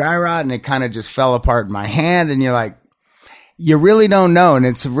considered dry rot? And it kind of just fell apart in my hand, and you're like, you really don't know. And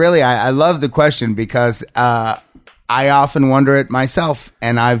it's really, I love the question because I often wonder it myself,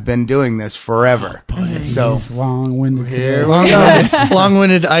 and I've been doing this forever. So He's long-winded. here today. we go.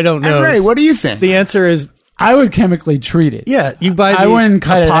 long-winded. I don't know. And Ray, what do you think? The answer is I would chemically treat it. yeah. You buy these I wouldn't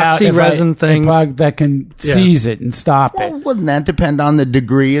cut it out epoxy if resin things. that can seize it and stop Well, it. wouldn't that depend on the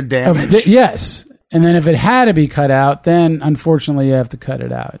degree of damage? Yes. And then if it had to be cut out, then unfortunately you have to cut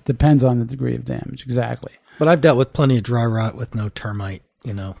it out. It depends on the degree of damage. Exactly. But I've dealt with plenty of dry rot with no termite.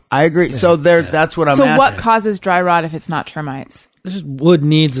 You know, I agree. So that's what I'm So asking. what causes dry rot if it's not termites? this is, wood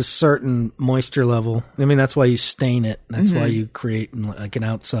needs a certain moisture level. I mean, that's why you stain it. That's why you create like an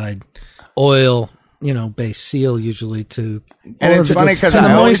outside oil, you know, based seal usually to. And it's funny because And the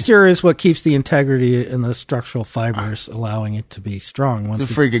I always, moisture is what keeps the integrity in the structural fibers, allowing it to be strong. Once it's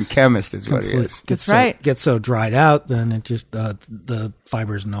a freaking chemist is what he is. That's right. Gets so dried out, then it just the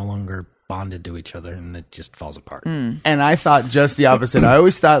fibers no longer bonded to each other, and it just falls apart. And I thought just the opposite. I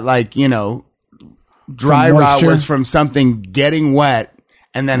always thought like, you know, dry From rot moisture? was from something getting wet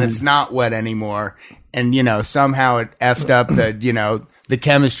and then it's not wet anymore. And, you know, somehow it effed up the, you know, the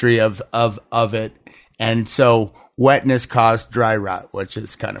chemistry of it. And so wetness caused dry rot, which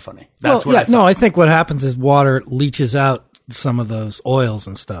is kind of funny. That's what I thought. No, I think what happens is water leaches out some of those oils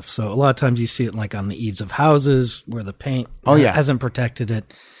and stuff. So a lot of times you see it like on the eaves of houses where the paint hasn't protected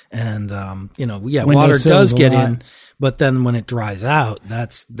it. And, you know, water does get in, but then when it dries out,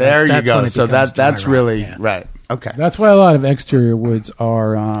 that's you that's go. when it So becomes that's dry rot. really Yeah. right. Okay. That's why a lot of exterior woods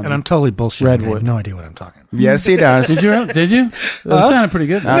are. And I'm totally bullshitting. Redwood. I have no idea what I'm talking about. Yes, he does. Did you? That sounded pretty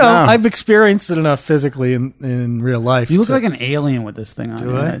good. No, I've experienced it enough physically in real life. You look to- like an alien with this thing on. Do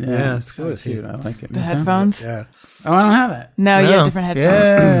your I? head. Yeah, it's so kind is of he. cute. I like it. The headphones? Yeah. Oh, I don't have that. No, you No. have different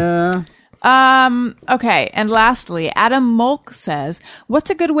headphones. Yeah. Okay. And lastly, Adam Molk says, what's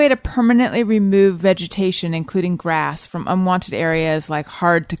a good way to permanently remove vegetation, including grass, from unwanted areas like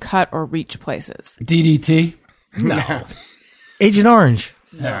hard to cut or reach places? DDT. Agent Orange.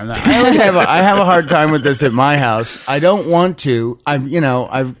 No, no. I always I have a hard time with this at my house. I don't want to. I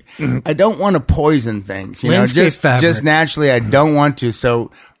don't want to poison things. Landscape fabric. Just naturally, I don't want to.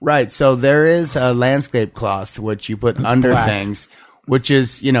 So so there is a landscape cloth which you put under black. things, which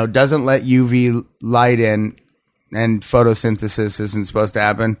is doesn't let UV light in, and photosynthesis isn't supposed to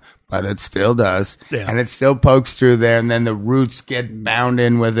happen, but it still does, and it still pokes through there, and then the roots get bound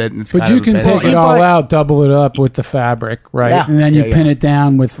in with it. And it's But kind you of can take it all out, double it up with the fabric, right? Yeah. And then you Yeah, pin it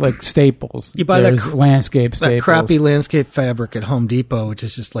down with like staples. You buy There's landscape that staples. crappy landscape fabric at Home Depot, which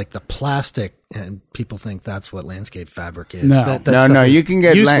is just like the plastic, and people think that's what landscape fabric is. No. That No, stuff no, is you can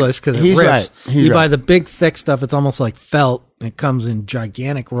get useless because it He's rips. right. He's You buy right. the big thick stuff; it's almost like felt. It comes in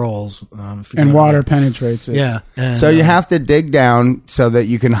gigantic rolls, if you And go to water the- penetrates it. Yeah, and, So you have to dig down so that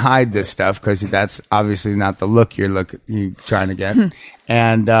you can hide this stuff, because that's obviously not the look you're trying to get.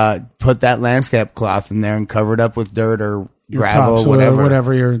 And put that landscape cloth in there and cover it up with dirt or Your gravel or topsoil,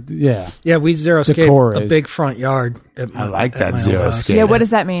 whatever. Yeah, we xeriscape Decor a is. big front yard. I like that my old house. xeriscape. Yeah, what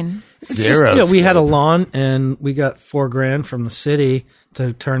does that mean? It's Zero. just, we had a lawn, and we got $4,000 from the city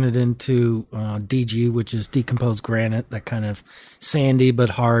to turn it into DG, which is decomposed granite, that kind of sandy but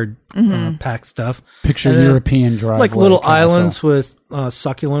hard packed stuff. Picture And then, European driveway. like little castle. islands with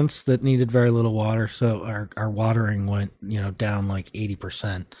succulents that needed very little water. So our watering went down like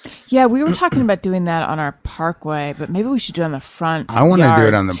 80%. Yeah, we were talking about doing that on our parkway, but maybe we should do it on the front. I wanna do yard,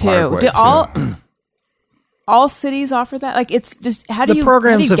 it on the too. parkway, Do too. all cities offer that? Like, it's just how do The you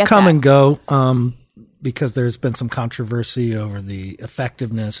programs how do you have get come that? and go because there's been some controversy over the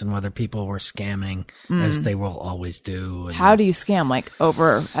effectiveness and whether people were scamming, as they will always do. And How do you scam? Like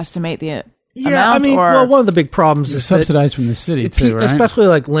overestimate the yeah, amount? I mean, or well, one of the big problems It's is that subsidized from the city too, right? especially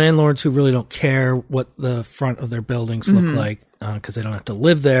like landlords who really don't care what the front of their buildings Mm-hmm. look like because they don't have to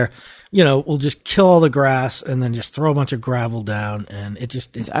live there. Will just kill all the grass and then just throw a bunch of gravel down, and it's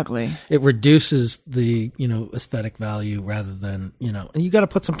ugly. it reduces the aesthetic value rather than and you got to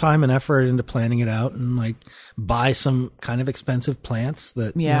put some time and effort into planning it out and like buy some kind of expensive plants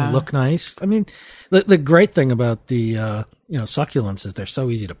that look nice. I mean, the great thing about the succulents is they're so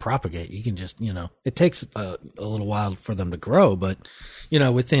easy to propagate. You can just it takes a little while for them to grow, but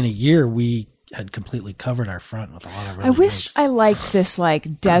within a year we had completely covered our front with a lot of really I wish nice- I liked this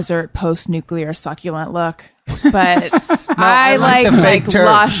like desert post-nuclear succulent look, but I like the fake turf.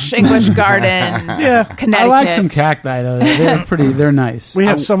 lush English garden. Yeah. Connecticut. I like some cacti though. They're pretty. They're nice. we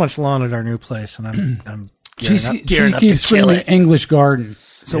have so much lawn at our new place, and I'm She gearing up to keeps kill screaming it. English garden.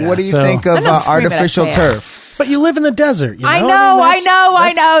 So what do you So- think of I'm not screaming, I artificial say it. turf? But you live in the desert. I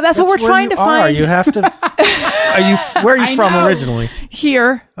know. That's what we're where trying you to are. find. You have to. Where are you from know. originally?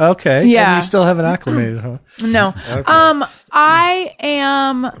 Here. Okay. Yeah. And you still haven't acclimated, huh? No. I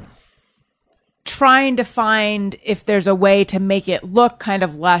am trying to find if there's a way to make it look kind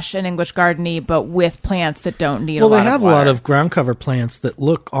of lush and English gardeny, but with plants that don't need Well, a lot they have of a lot water. of ground cover plants that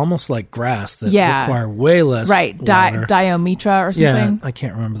look almost like grass that Yeah. require way less right, water. Diomitra or Yeah, something. I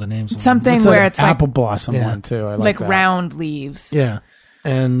can't remember the names. Of them. Something It's where like it's apple like blossom Yeah. one too. I like that. round leaves. Yeah.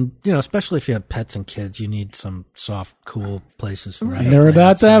 And, especially if you have pets and kids, you need some soft, cool places for them. They're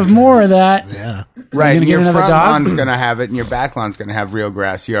about to have more of that. Yeah. Right, gonna and get your another front dog? lawn's going to have it, and your back lawn's going to have real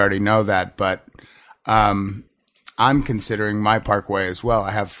grass. You already know that, but I'm considering my parkway as well.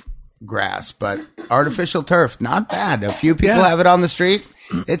 I have grass, but artificial turf, not bad. A few people Yeah. have it on the street.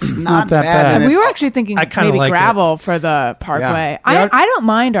 It's not that bad. bad. and We it- were actually thinking I kinda maybe like gravel for the parkway. Yeah. I don't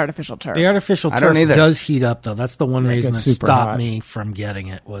mind artificial turf. The artificial I don't turf either. does heat up, though. That's the one reason that gets super stopped hot. me from getting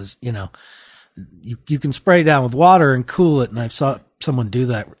it was, you can spray down with water and cool it. And I saw someone do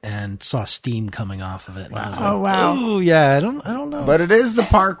that and saw steam coming off of it. And I was like, Oh, wow. oh, yeah, I don't know. But it is the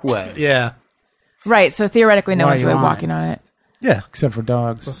parkway. yeah. Right, so theoretically no Why one's you really on walking on it. Yeah. Except for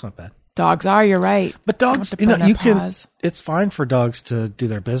dogs. That's not bad. Dogs are, you're right. But dogs, Have to put in you their can, paws. it's fine for dogs to do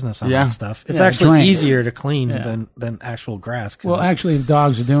their business on Yeah. that stuff. It's Yeah, actually drain. easier to clean Yeah. than actual grass. 'Cause Well, actually, if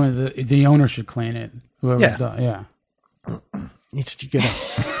dogs are doing it, the owner should clean it. Whoever, Yeah. yeah. needs to get up.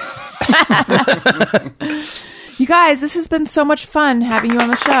 You guys, this has been so much fun having you on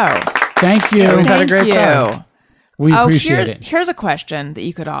the show. Thank you. we've had a Thank great you. time. We appreciate it. Here's a question that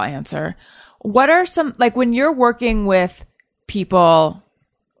you could all answer. What are some, like when you're working with people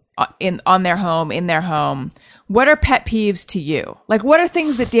in their home, what are pet peeves to you? Like what are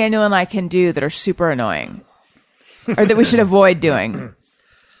things that Daniel and I can do that are super annoying or that we should avoid doing?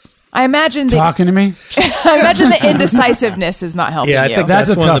 I imagine Talking to me? I imagine the indecisiveness is not helping Yeah, I you. think That's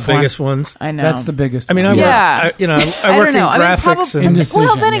that's a one of tough the one. biggest ones. I know. That's the biggest I mean, I one. work, Yeah. I work don't know. in I mean, graphics probably- and Indecision,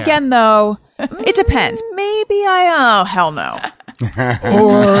 well, then yeah. again, though, it depends. Maybe oh, hell no.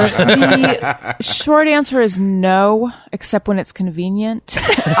 The short answer is no, except when it's convenient.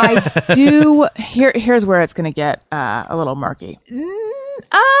 I do. Here's where it's going to get a little murky.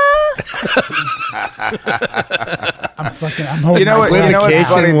 I'm holding You know what? my You know what's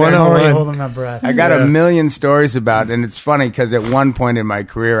funny? I'm There's- already holding my breath. I got a million stories about it, and it's funny because at one point in my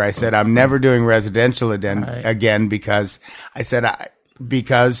career, I said I'm never doing residential again because I said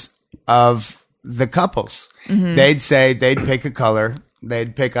because of the couples. They'd say they'd pick a color,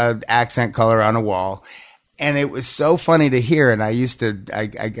 they'd pick an accent color on a wall. And it was so funny to hear, and I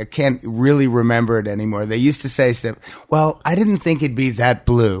can't really remember it anymore. They used to say stuff, well, I didn't think it'd be that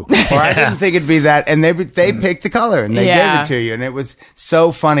blue, or I didn't think it'd be that, and they picked the color, and they gave it to you, and it was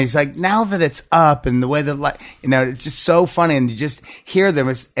so funny. It's like, now that it's up, and the way the light, it's just so funny, and you just hear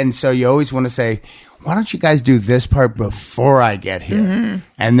them, and so you always want to say, why don't you guys do this part before I get here?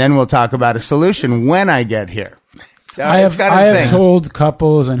 And then we'll talk about a solution when I get here. So I it's kind of have thing. told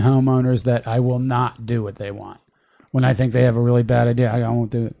couples and homeowners that I will not do what they want. When I think they have a really bad idea, I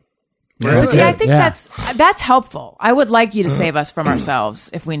won't do it. But see, I think that's helpful. I would like you to save us from ourselves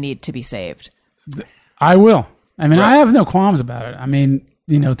if we need to be saved. I will. I mean, I have no qualms about it. I mean,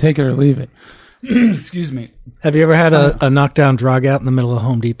 take it or leave it. Excuse me. Have you ever had a knockdown drag out in the middle of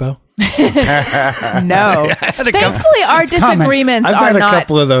Home Depot? No. Thankfully, our disagreements I've are had a not.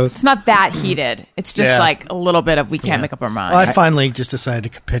 couple of those. It's not that heated. It's just Yeah. like a little bit of we can't make up our mind. Well, I finally just decided to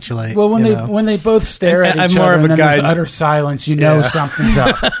capitulate. Well, when they both stare at I'm each more other of a and then there's guy- utter silence, something's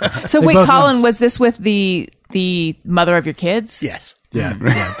up. So They wait, both Colin, was this with the mother of your kids? Yes. Yeah,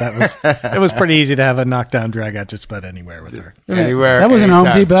 it was pretty easy to have a knockdown drag out just about anywhere with her. Anywhere. That wasn't Home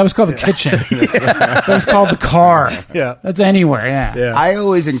anytime. Depot. That was called the kitchen. That was called the car. Yeah. That's anywhere. Yeah. Yeah. I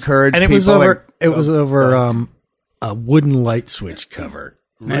always encourage And it people. was over a wooden light switch cover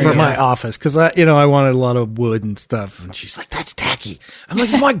for my office because I wanted a lot of wood and stuff. And she's like, "That's tacky." I'm like,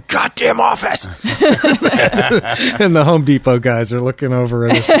 "It's my goddamn office." And the Home Depot guys are looking over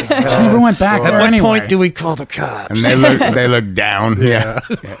at us. She never went back there At what anyway. point do we call the cops? and they look down. Yeah.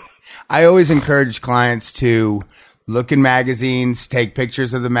 I always encourage clients to look in magazines, take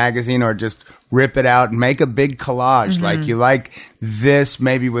pictures of the magazine, or just rip it out and make a big collage. Like you like this,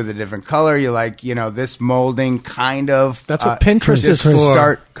 maybe with a different color. You like, this molding kind of. That's what Pinterest just is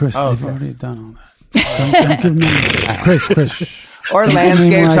for. Chris, they've already done all that. Don't give me Chris. or Don't give me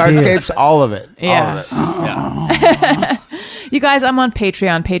landscapes, more ideas. hardscapes, all of it. Yeah. All of it. You guys, I'm on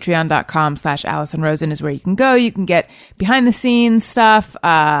Patreon. Patreon.com/Allison Rosen is where you can go. You can get behind the scenes stuff.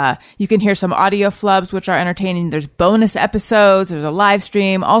 You can hear some audio flubs, which are entertaining. There's bonus episodes. There's a live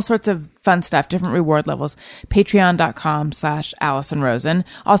stream, all sorts of fun stuff, different reward levels. Patreon.com/Allison Rosen.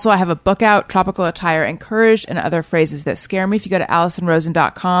 Also, I have a book out, Tropical Attire Encouraged and Other Phrases That Scare Me. If you go to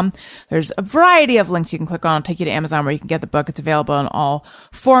AllisonRosen.com, there's a variety of links you can click on. It'll take you to Amazon where you can get the book. It's available in all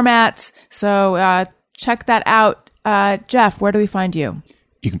formats. So check that out. Jeff, where do we find you?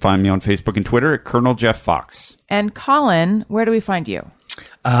 You can find me on Facebook and Twitter at Colonel Jeff Fox. And Colin, where do we find you?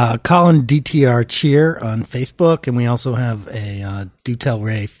 Colin DTR Cheer on Facebook, and we also have a Do Tell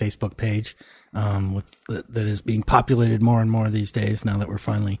Ray Facebook page that is being populated more and more these days now that we're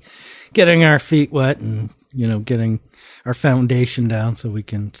finally getting our feet wet and getting our foundation down so we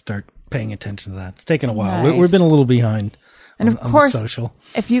can start paying attention to that. It's taken a while. Nice. We've been a little behind. And of on course, the social.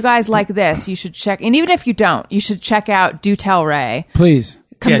 if you guys like this, you should check. And even if you don't, you should check out Do Tell Ray. Please.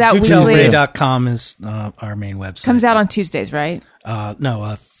 Comes out weekly. DoTellRay.com is our main website. Comes out on Tuesdays, right?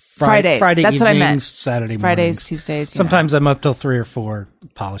 No, Fridays. Friday That's evenings, what I meant. Saturday mornings. Fridays, Tuesdays. Sometimes I'm up till 3 or 4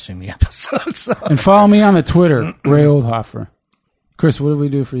 polishing the episodes. So. And follow me on the Twitter, Ray Oldhafer. Chris, what do we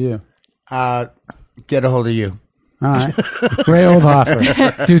do for you? Get a hold of you. All right. Ray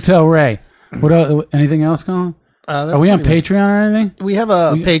Oldhafer. Do tell Ray. What else, anything else, Colin? Are we on Patreon or anything? We have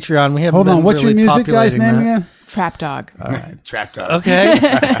a Patreon. We have. Hold on. What's your music guy's name again? Trap Dog. All right. Trap dog. Okay.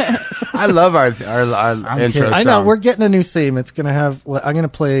 I love our intro kidding. song. I know we're getting a new theme. It's gonna have. I'm gonna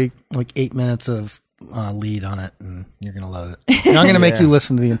play like 8 minutes of lead on it, and you're gonna love it. And I'm gonna make you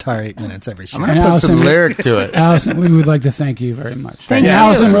listen to the entire 8 minutes every show. I'm going to put some lyric to it. Allison, we would like to thank you very much. Thank and you.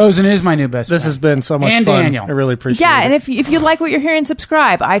 Allison Rosen is my new best friend. This has been so much And fun. Daniel. I really appreciate Yeah, it. and if you like what you're hearing,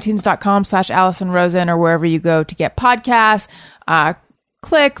 subscribe. iTunes.com/Allison Rosen or wherever you go to get podcasts.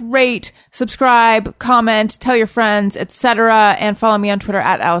 Click, rate, subscribe, comment, tell your friends, etc. And follow me on Twitter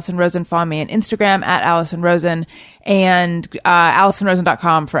at Allison Rosen. Follow me on Instagram at Allison Rosen and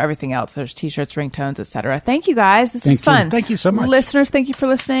AllisonRosen.com for everything else. There's t-shirts, ringtones, etc. Thank you guys. This was Thank you. fun. Thank you so much. Listeners, thank you for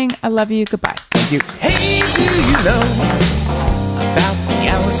listening. I love you. Goodbye. Thank you. Hey, do you know about the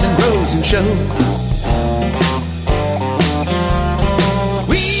Allison Rosen Show?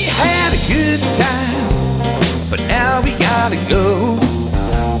 We had a good time but now we gotta go.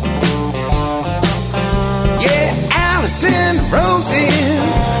 Yeah, Allison Rosen,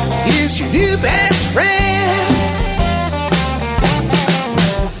 here's your new best